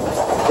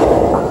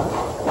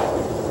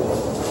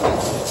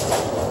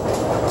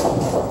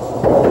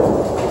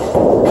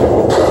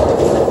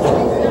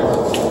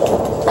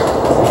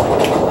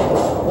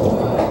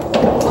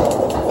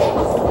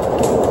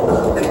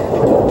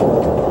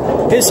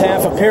 His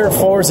half, a pair of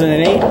 4s and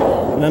an 8,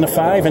 and then a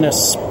 5 and a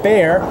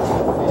spare.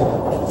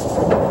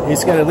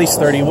 He's got at least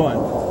 31.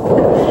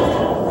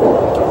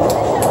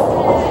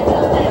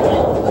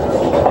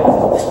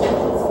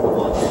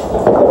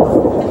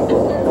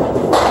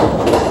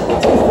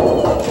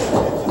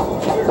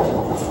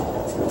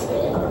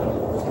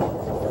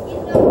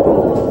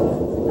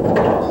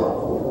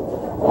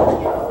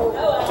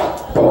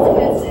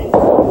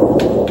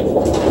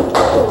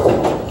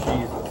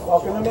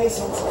 Welcome to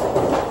Masons.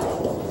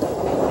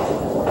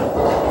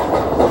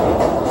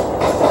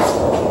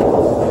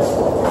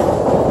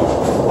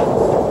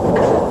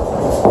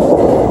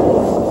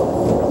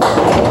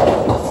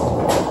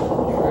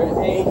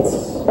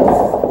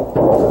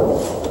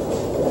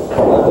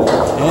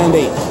 And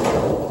 8.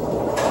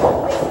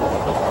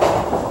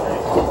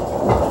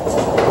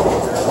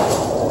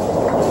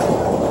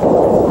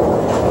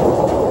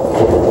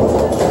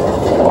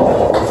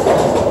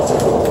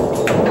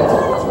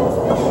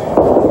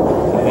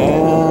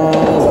 And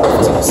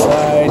off to the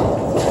side.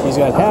 He's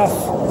got half.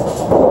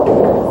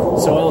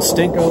 So El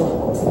Stinko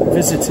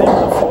visits him.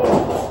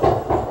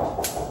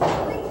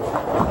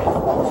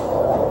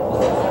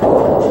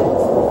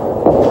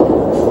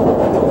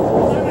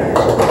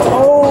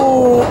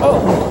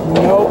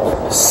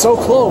 So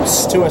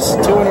close to us,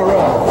 2 in a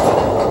row.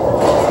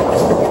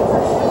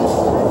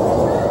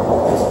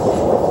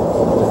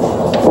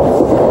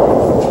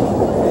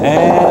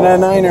 And a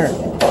 9er.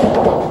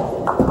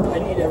 I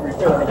need every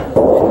bit.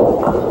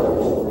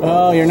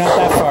 Oh, you're not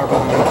that far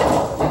behind.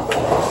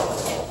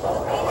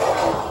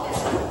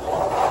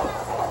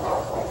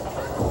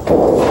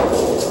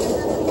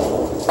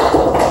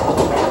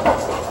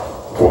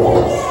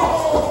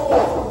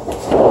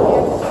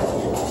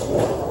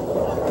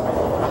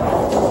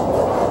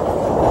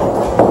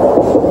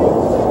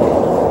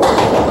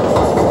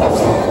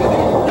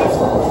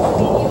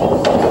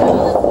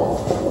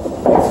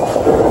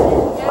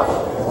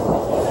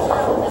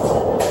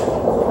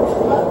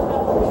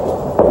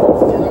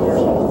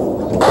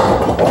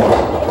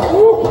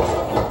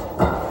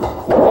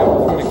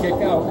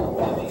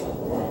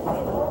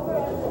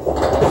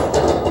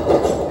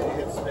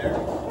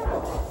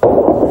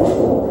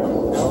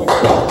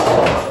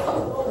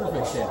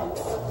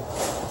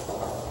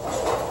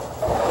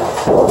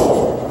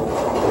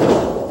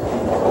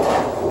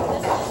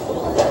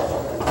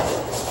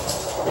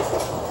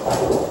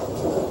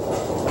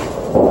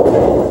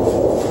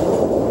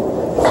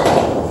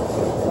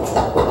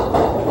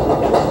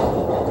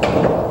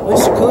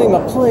 A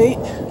plate.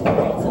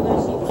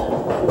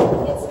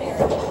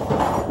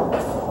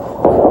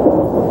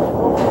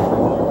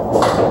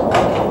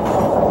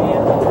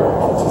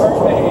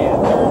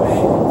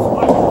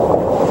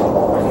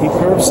 He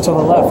curves to the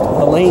left.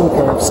 The lane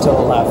curves to the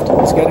left.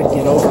 He's got to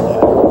get over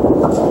that.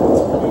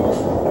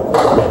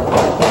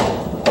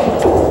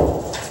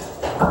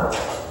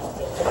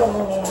 I don't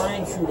know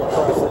mine shoot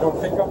across. I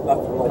don't pick up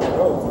nothing like it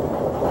goes.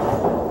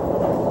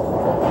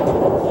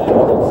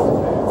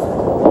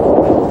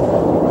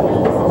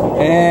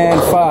 And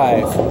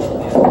 5.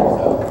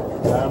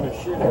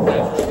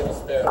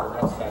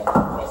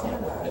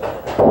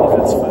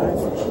 That's 5.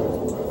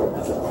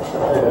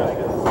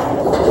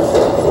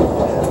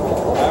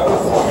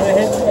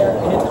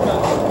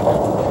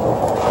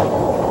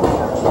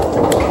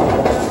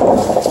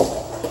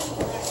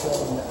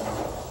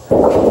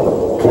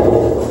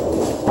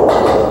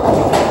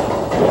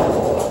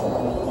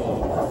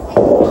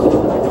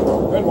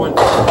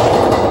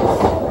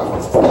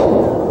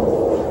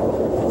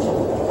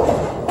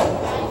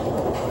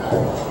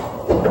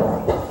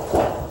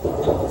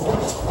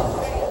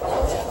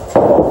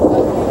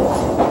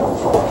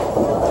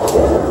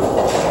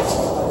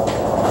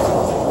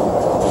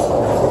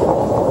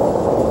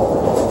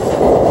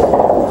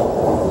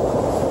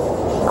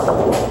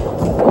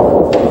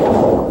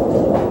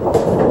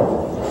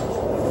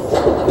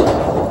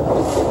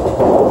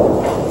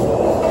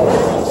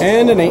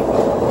 and an 8.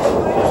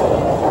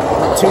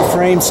 2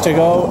 frames to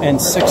go and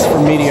 6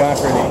 for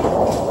mediocrity.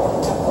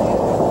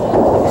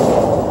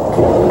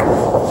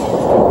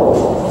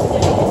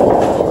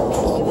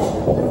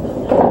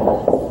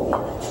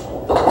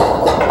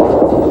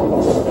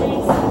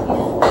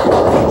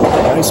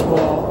 Nice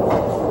ball.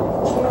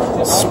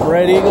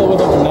 Spread eagle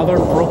with another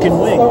broken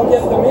wing. Don't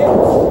get them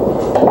in.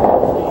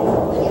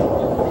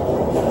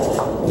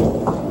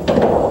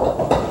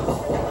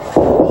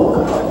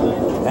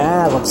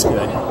 Looks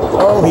good.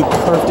 Oh, he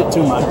curved it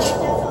too much.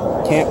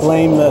 Can't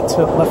blame the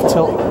left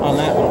tilt on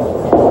that one.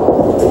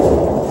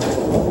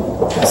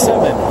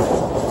 7.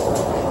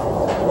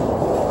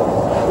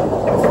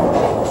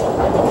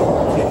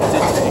 Okay, it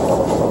did take.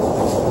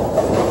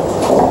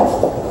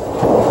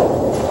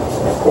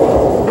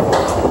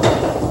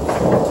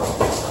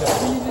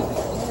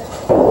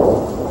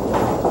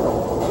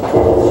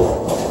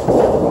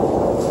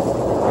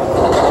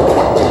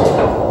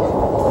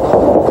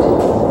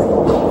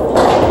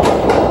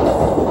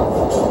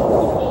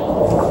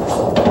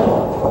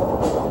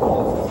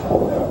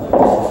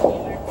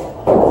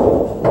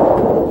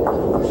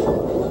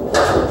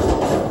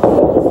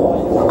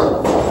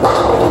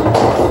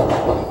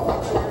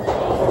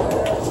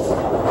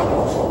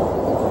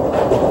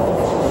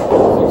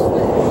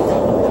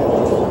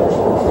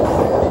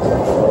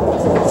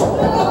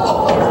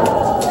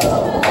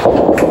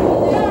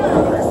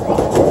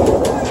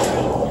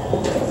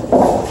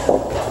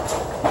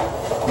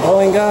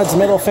 God's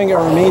middle finger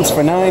remains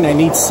for 9. I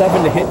need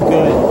 7 to hit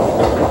good.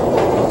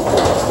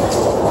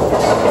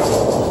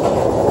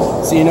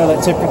 So you know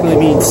that typically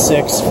means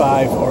 6,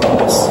 5, or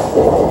less.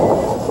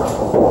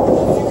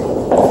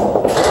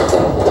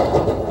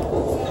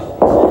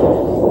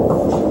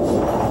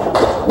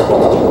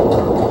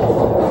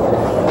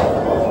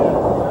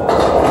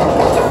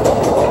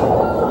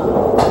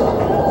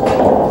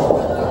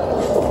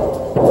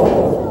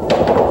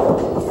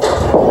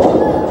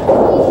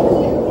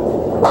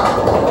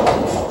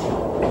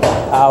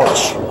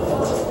 Ouch.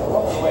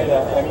 Wait,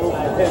 I moved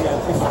the pin at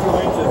 2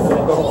 inches and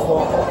it don't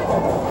fall.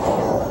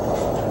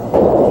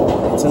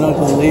 It's an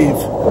ugly leave.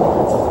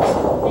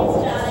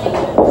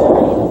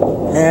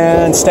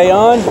 And stay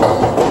on.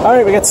 All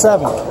right, we got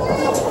 7.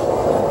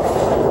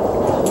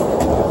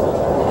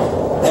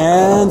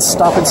 And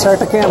stop and start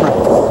the camera.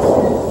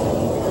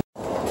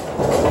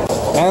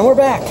 And we're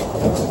back.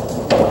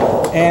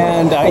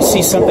 And I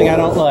see something I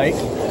don't like.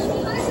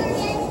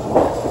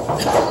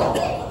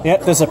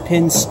 Yep, there's a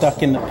pin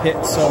stuck in the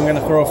pit, so I'm going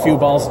to throw a few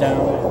balls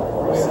down.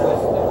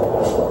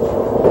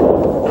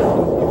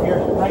 If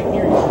you're right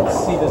here, you can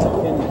see there's a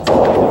pin that's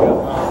sticking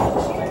up.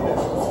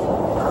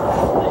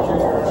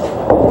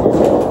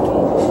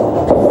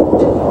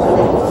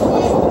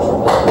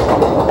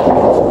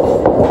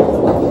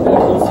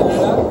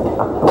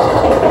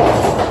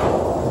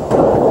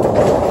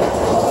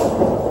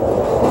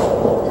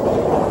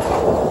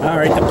 All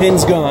right, the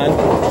pin's gone.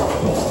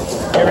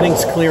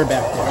 Everything's clear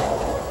back there.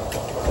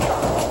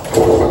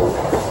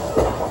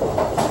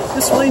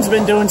 This lane's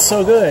been doing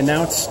so good.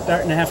 Now it's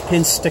starting to have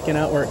pins sticking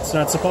out where it's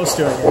not supposed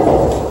to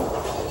again.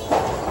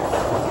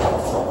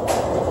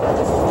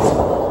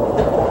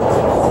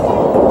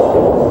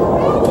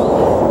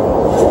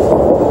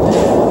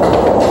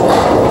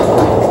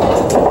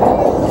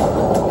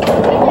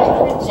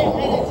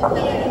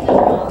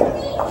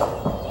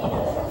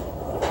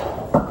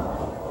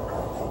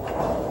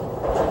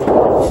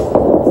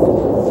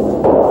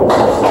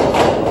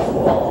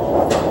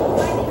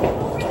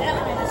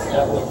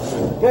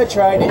 Good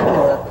try, didn't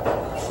work.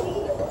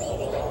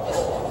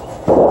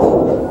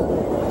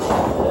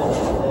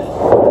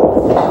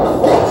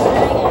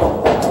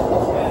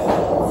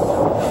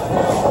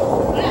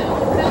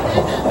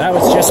 That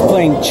was just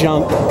plain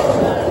junk.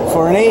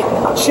 For an 8,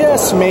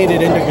 just made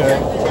it into good.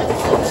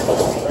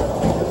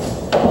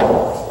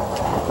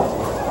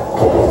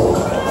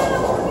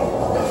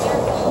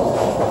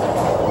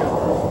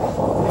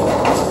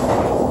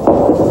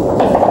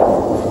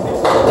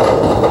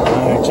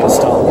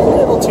 Just a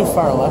little too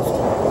far left.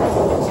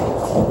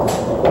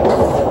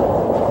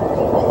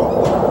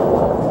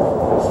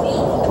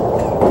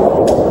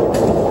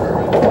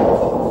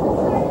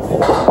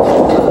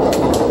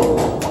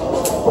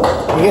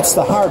 He gets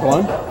the hard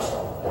one.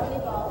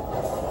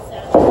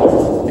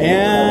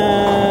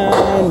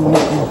 And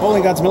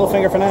Bowling God's middle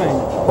finger for 9.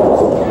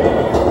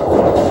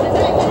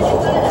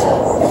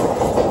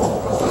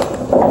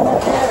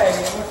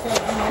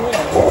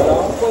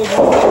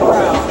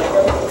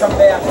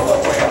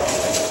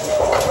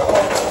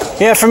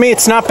 Yeah, for me,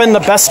 it's not been the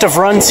best of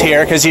runs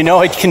here because you know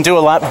it can do a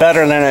lot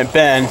better than it's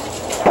been.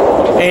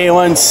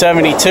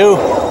 81.72.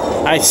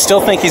 I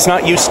still think he's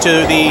not used to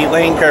the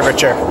lane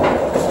curvature.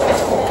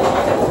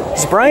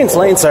 Because Brian's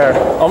lanes are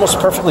almost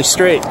perfectly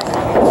straight.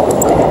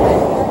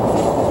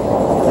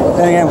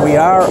 Then again, we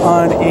are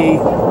on a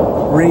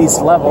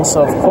raised level,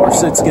 so of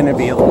course it's going to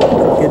be a little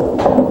crooked.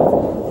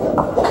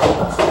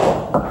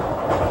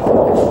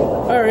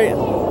 Alright,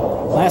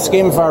 last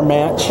game of our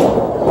match.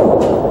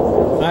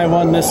 I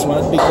won this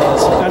one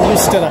because I'm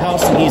used to the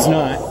house and he's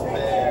not.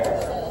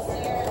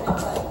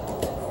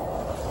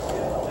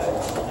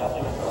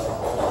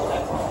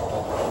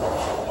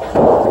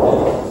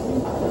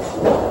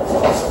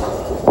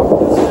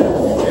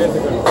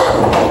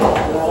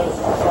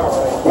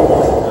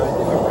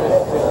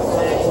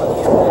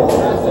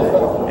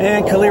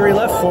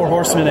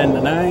 replacement and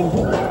the 9.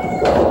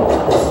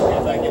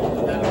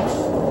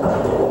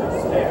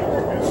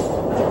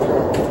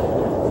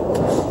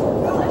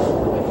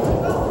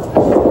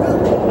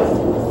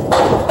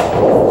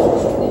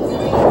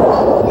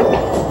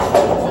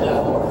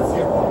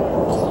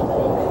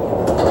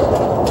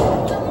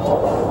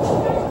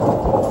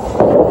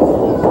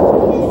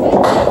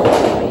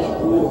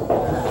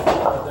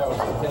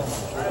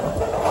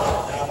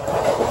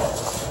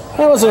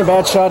 That wasn't a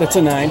bad shot, it's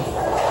a 9.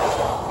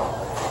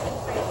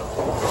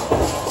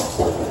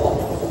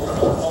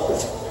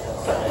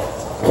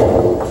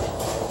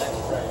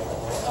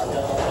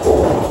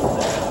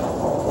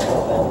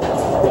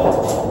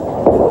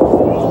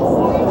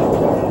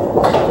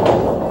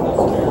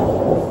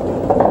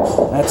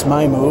 That's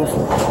my move.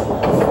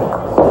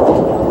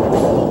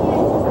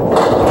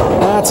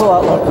 That's a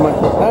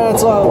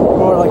lot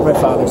more like my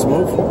father's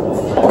move.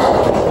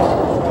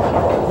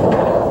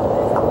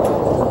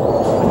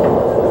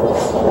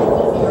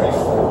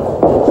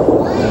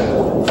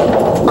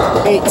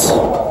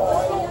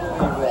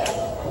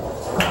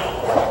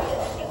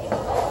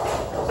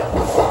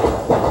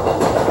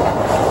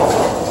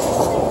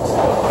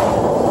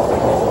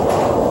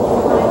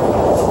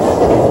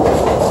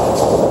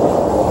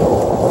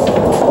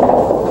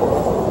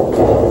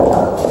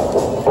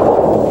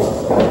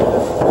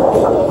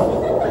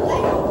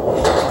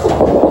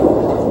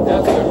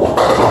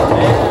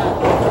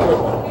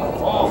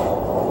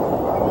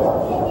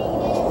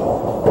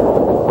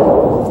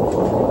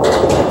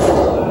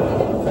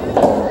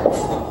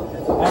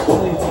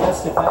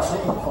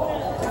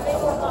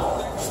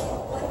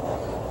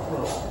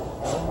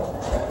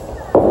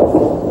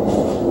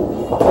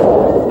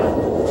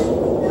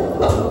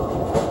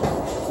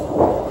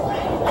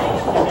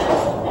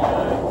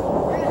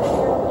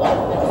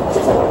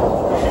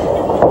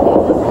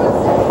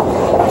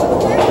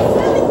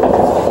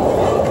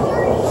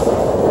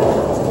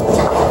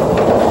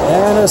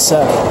 And a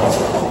 7.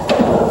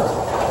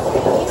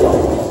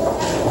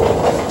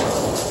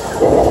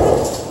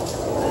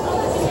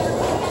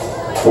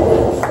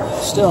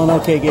 Still an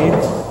okay game. Ow.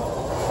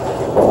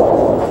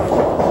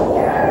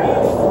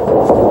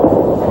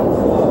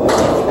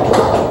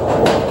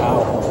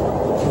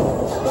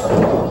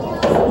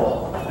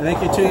 I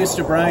think you're too used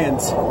to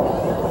Brian's.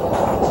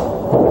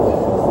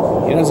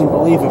 He doesn't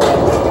believe it,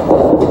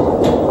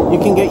 but you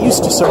can get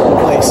used to certain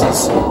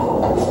places.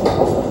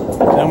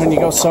 And when you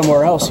go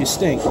somewhere else, you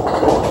stink.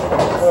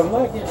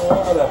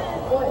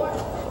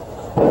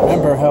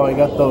 Remember how I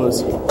got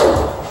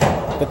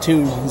the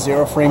 2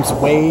 0 frames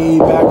way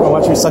back when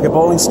Watch Me Suck at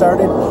Bowling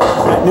started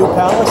at New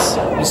Palace?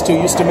 Just too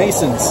used to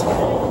Masons.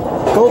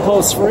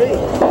 Goalpost free.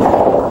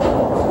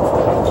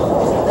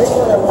 That's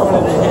what I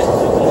wanted to hit.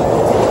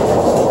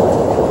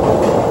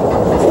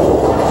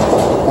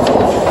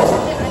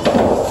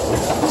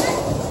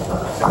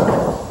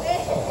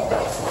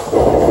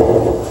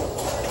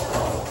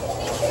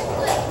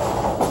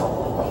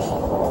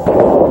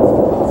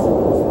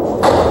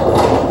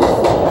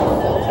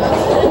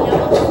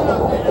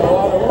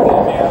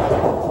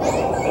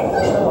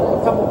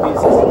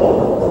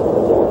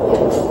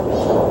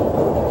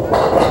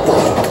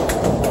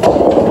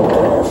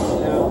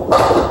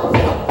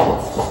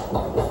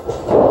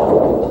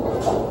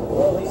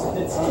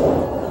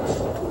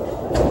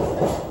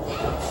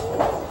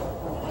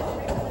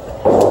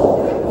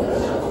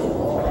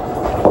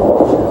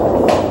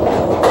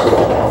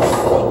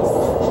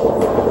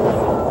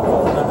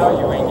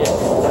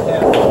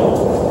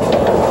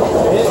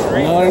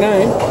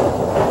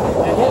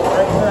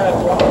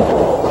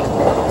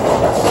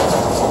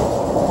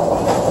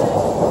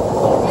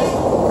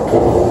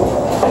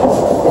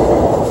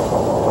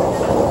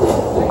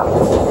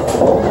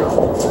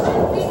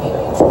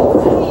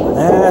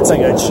 That's a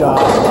good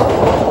shot.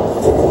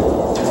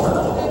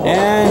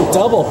 And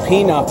double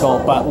pinochle,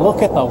 but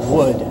look at the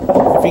wood.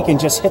 If he can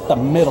just hit the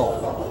middle.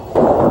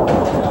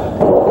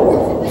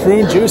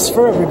 Prune juice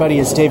for everybody,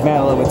 as Dave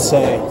Madela would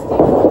say.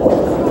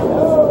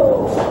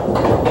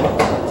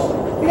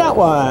 You got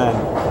one.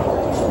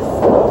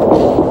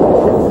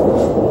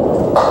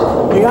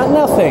 You got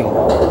nothing.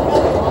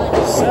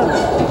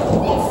 7.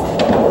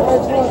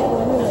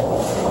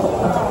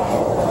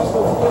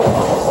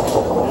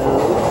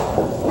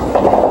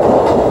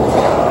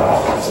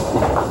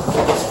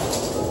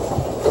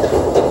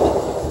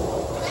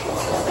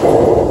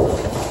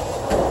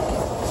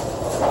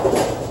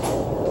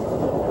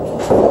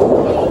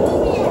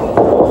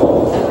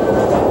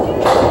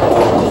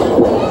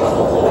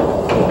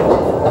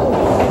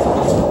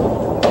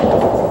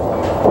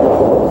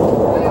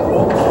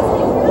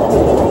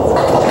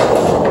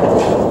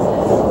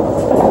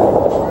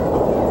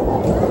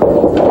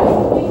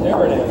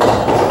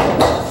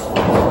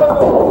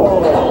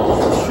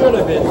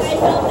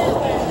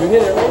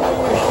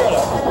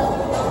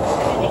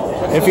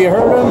 If you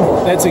heard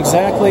him, that's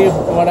exactly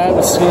what I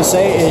was going to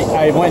say.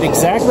 I went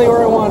exactly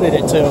where I wanted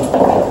it to.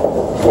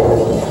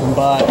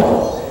 But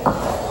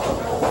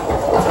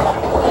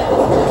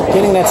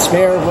getting that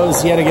spare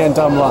was yet again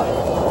dumb luck.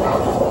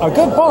 A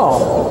good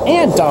ball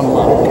and dumb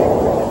luck.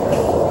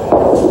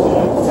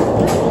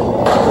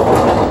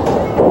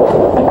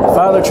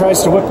 brother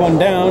tries to whip one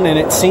down, and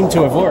it seemed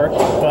to have worked,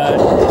 but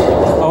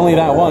only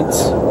that once.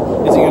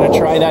 Is he going to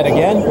try that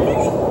again?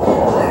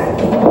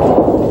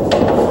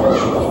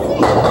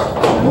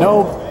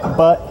 No,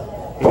 but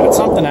he got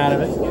something out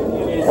of it.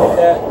 Is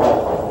that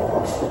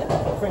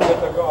finger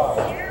of God?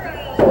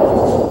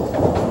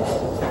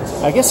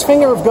 I guess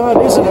finger of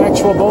God is an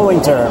actual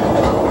bowling term.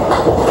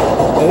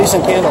 At least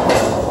in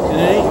candlepin. It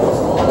ain't.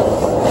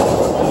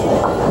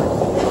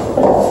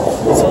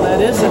 So that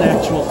is an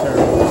actual term.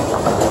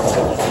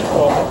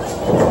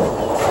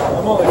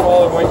 I'm only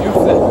following what you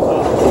said.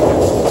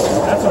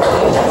 That's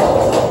okay.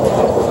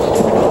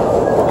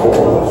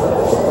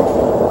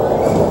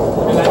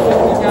 And I think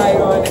the guy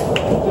on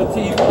the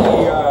TV,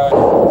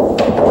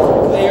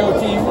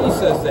 AOTV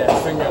says that,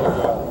 finger of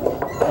God.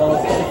 Well,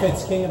 if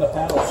it's king of the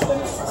paddles,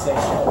 then it's the same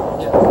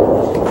thing. Yeah.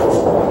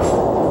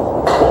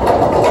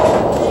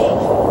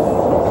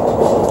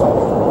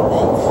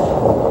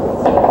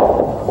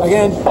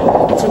 Again,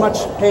 too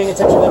much paying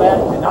attention to that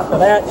and not to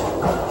that.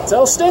 It's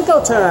El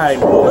Stinko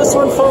time. Will this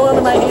one fall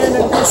into my hand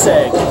and goose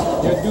egg?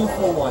 You're due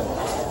for one.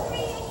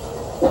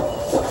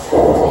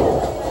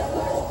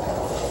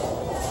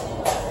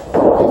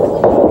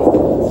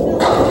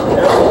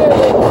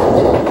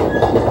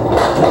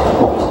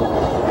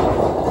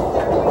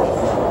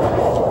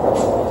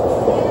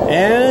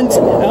 And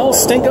El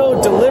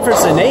Stinko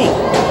delivers an 8.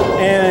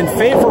 And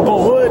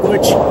favorable wood,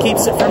 which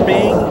keeps it from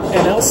being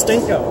an El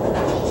Stinko.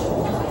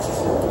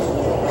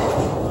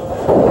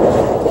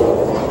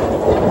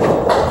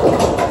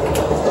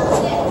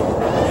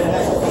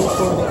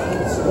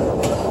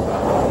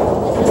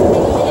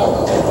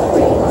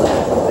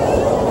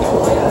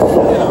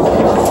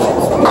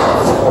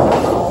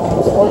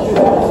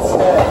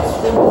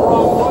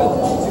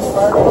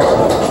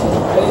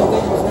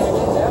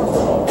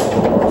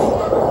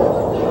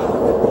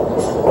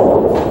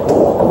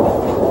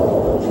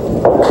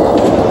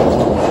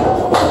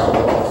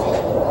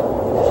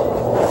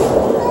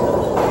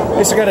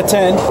 I got a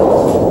 10.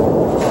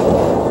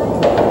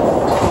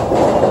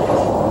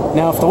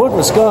 Now, if the wood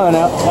was gone,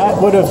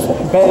 that would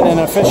have been an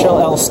official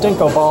El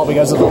Stinko ball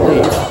because of the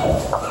lead.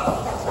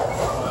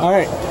 All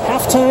right,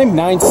 halftime,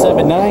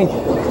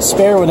 9-7-9.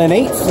 Spare with an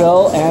 8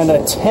 fill and a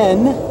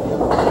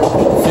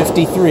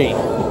 10-53.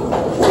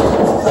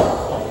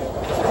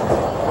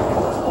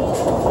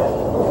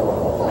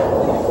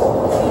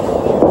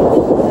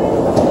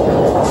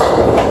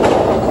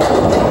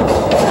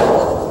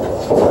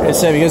 Like I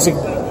said, because you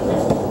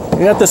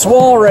got this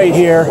wall right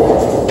here.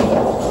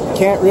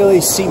 Can't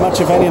really see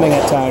much of anything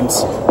at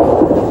times.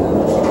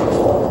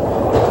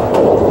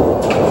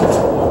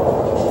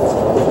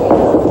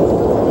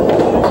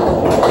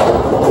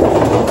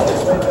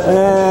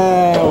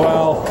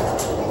 Well,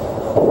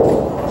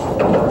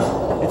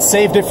 it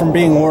saved it from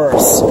being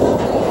worse.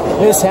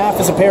 This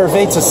half is a pair of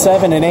 8s, a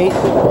 7 and 8,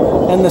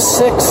 and the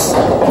 6,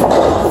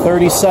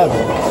 37.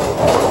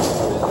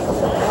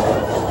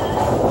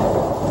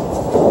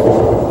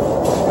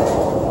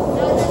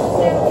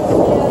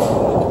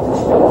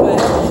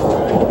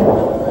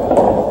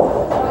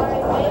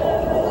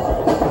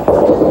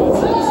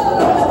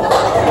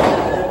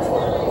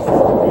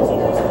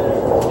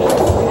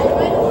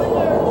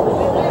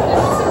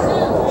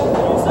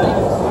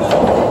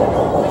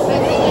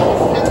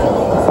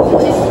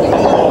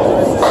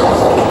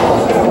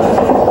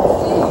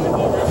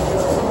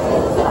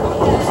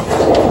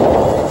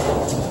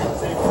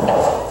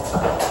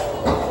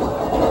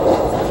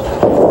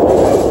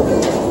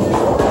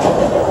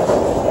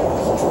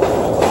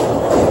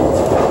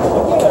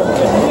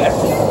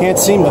 Can't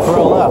seem to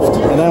throw left,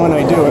 and then when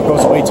I do, it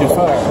goes way too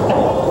far.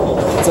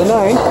 It's a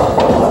 9.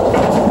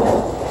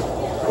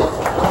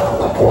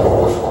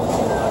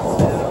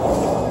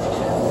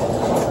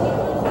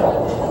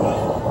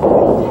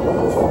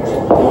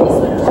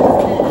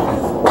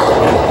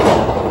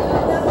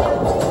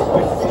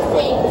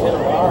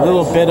 A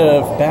little bit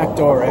of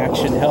backdoor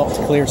action helped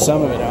clear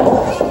some of it out.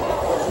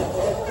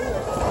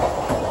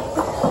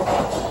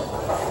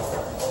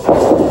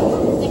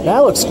 That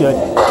looks good.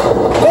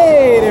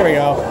 Hey, there we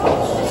go.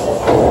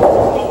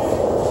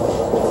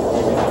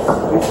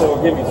 At least it'll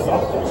give me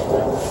something.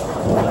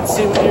 Let's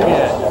see what you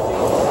get.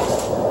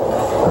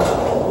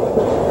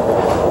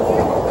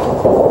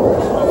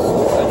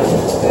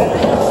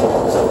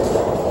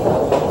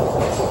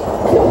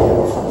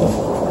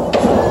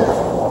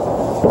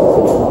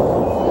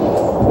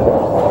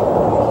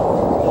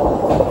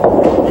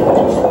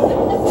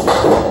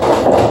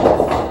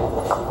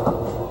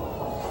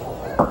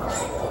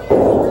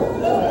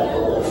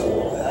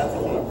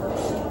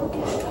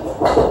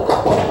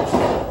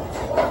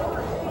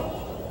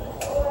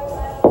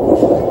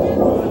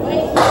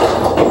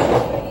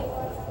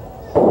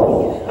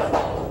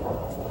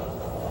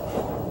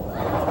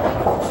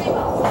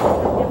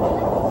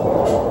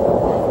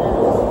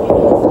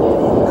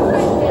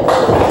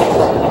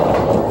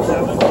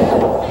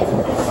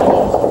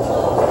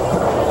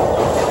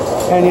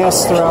 And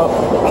yes, throughout,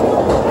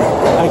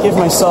 I give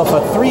myself a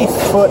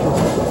 3-foot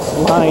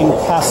line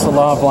past the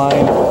lob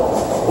line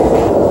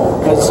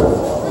as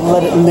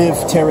let it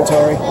live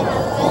territory.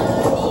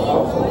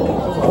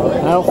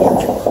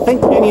 don't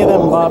think any of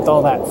them lobbed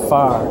all that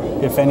far,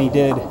 if any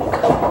did.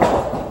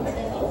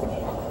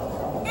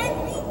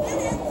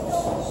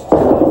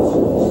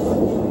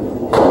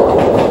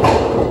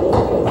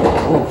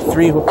 Ooh,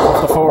 3 of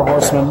the 4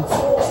 horsemen.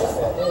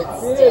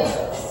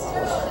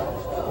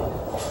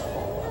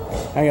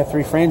 I got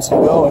 3 frames to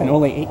go and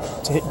only 8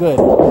 to hit good.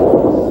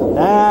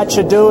 That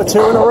should do it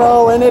 2 in a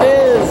row, and it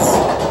is!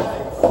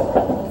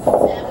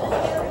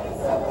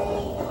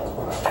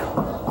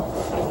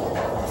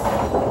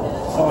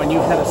 Oh, and you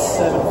had a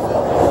 7.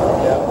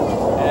 Yeah.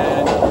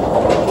 And 2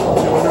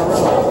 in a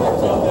row.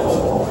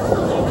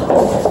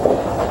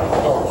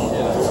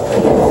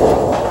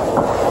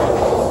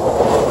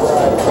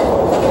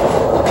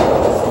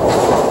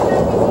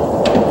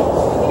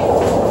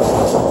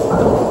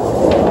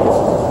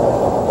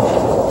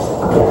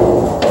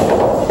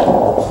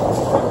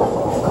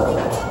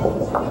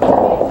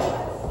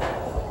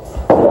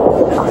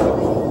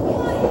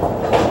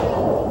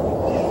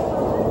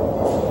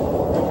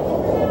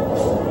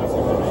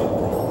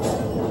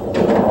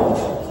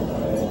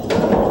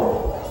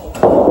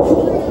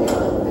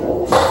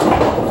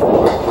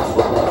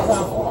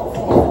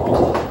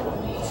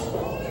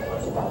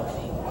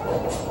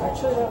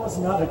 Actually, that was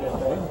not a good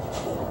thing.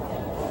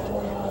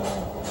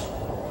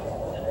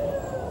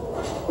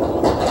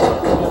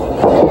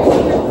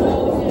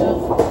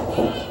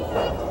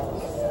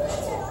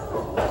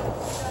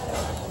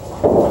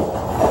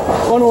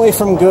 One away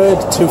from good,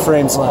 2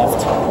 frames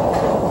left.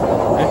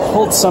 I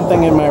pulled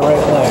something in my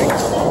right leg.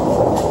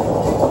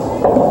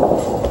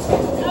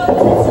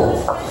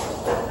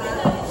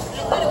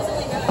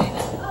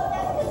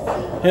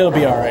 It'll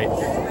be all right.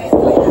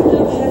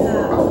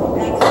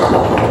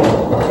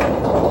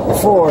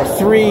 4,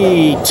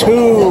 3, 2.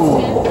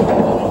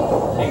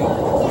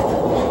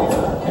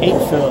 8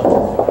 fill.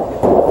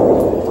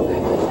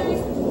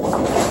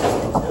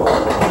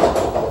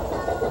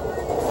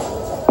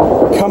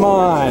 Come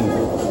on.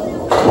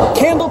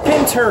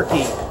 Candlepin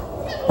turkey.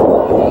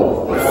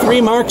 3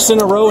 marks in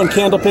a row and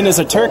candlepin is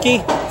a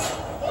turkey.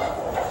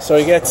 So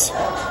he gets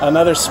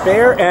another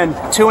spare and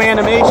 2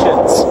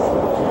 animations.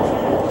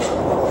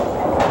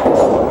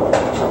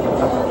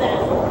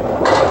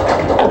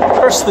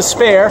 First the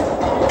spare,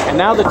 and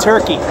now the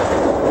turkey.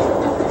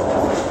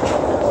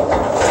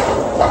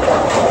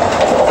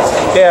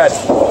 Dead.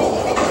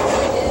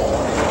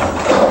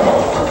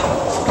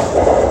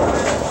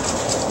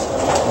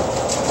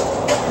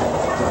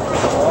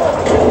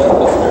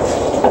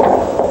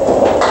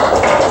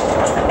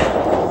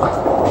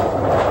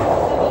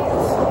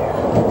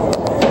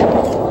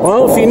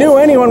 Well, if you knew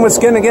anyone was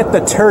going to get the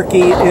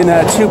turkey in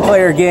a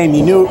 2-player game,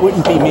 you knew it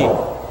wouldn't be me.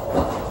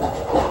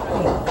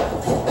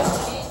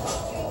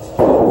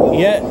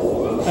 Yet,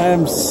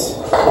 I'm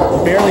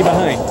barely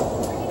behind.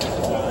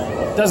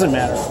 Doesn't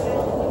matter.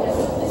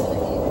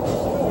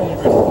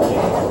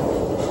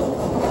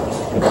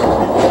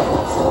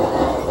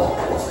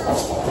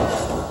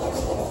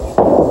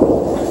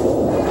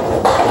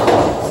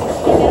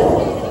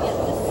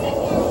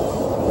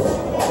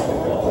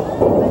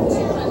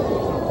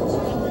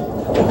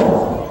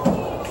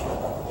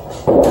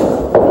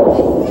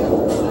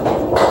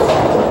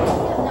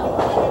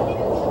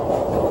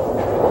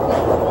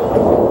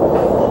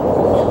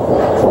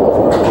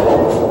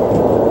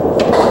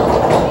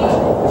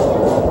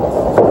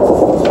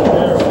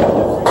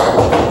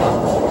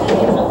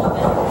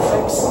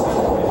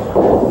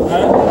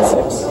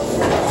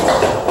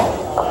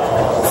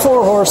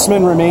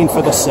 Horsemen remain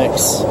for the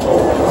 6.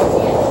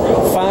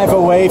 5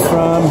 away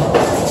from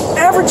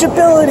average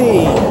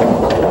ability.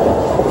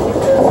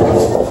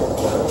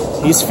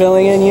 He's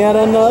filling in yet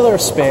another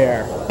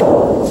spare.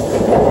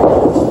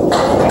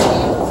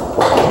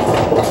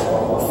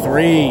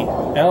 3,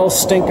 El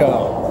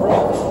Stinko.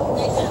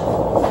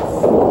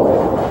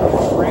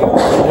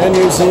 The good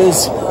news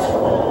is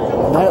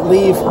that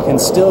leave can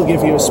still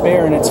give you a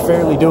spare and it's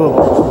fairly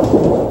doable.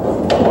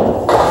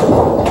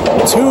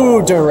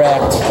 2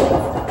 direct.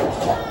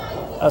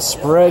 A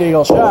spread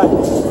eagle shot.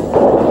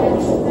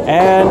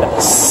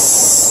 And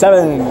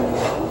 7.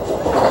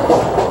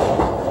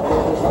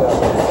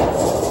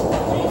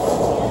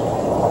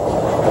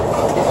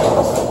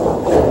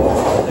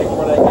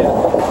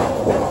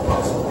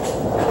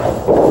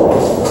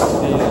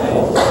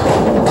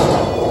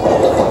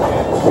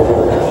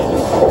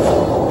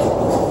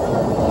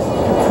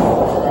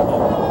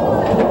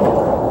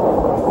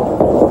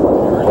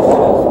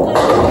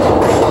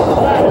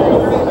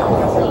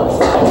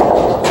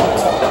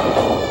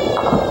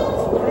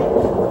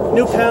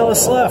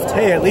 Palace left.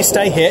 Hey, at least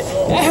I hit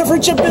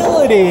average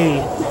ability.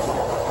 Of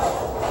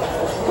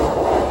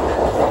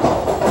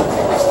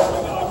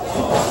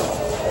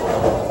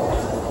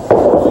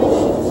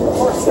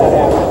course that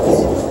happens.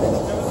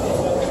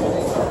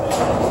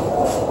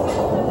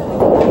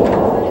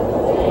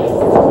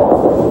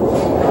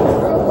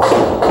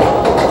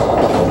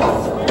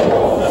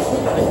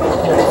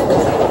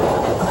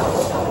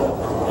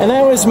 And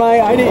that was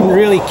I didn't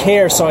really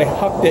care, so I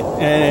hucked it,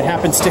 and it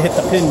happens to hit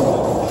the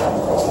pinwheel.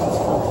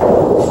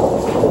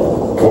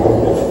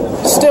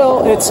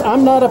 Still,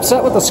 I'm not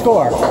upset with the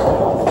score.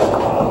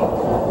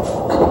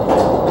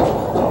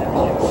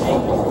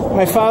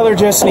 My father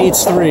just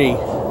needs 3.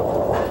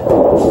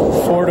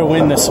 4 to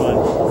win this one.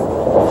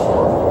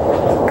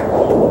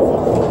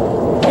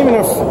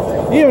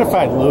 Even if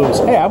I lose,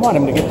 hey, I want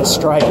him to get the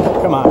strike.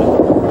 Come on.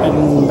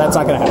 And that's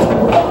not going to happen.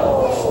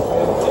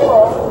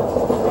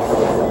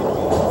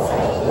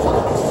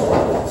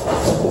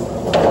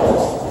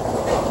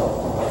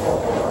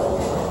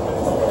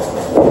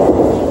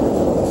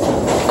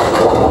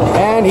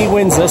 And he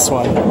wins this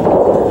one.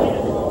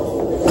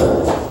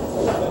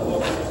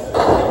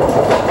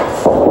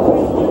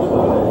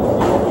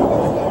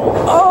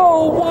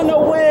 Oh, one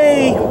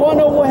away.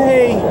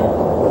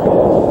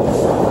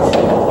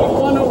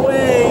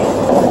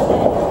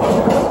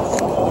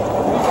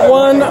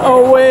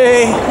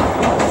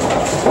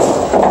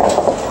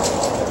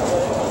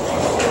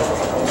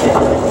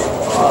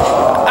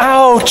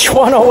 Ouch,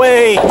 one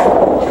away.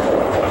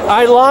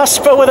 I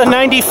lost, but with a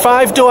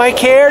 95, do I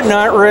care?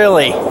 Not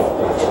really.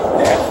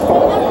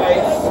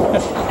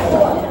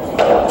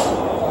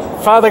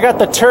 Father got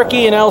the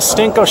turkey, and El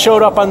Stinko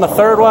showed up on the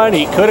 3rd one.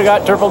 He could have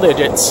got triple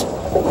digits.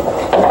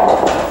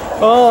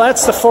 Well,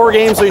 that's the 4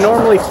 games we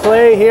normally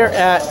play here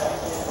at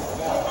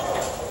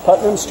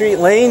Putnam Street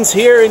Lanes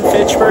here in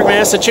Fitchburg,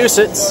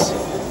 Massachusetts.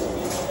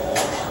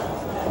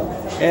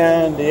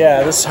 And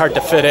yeah, this is hard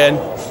to fit in.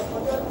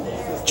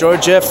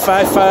 George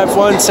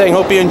F551 saying,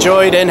 hope you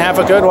enjoyed and have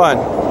a good one.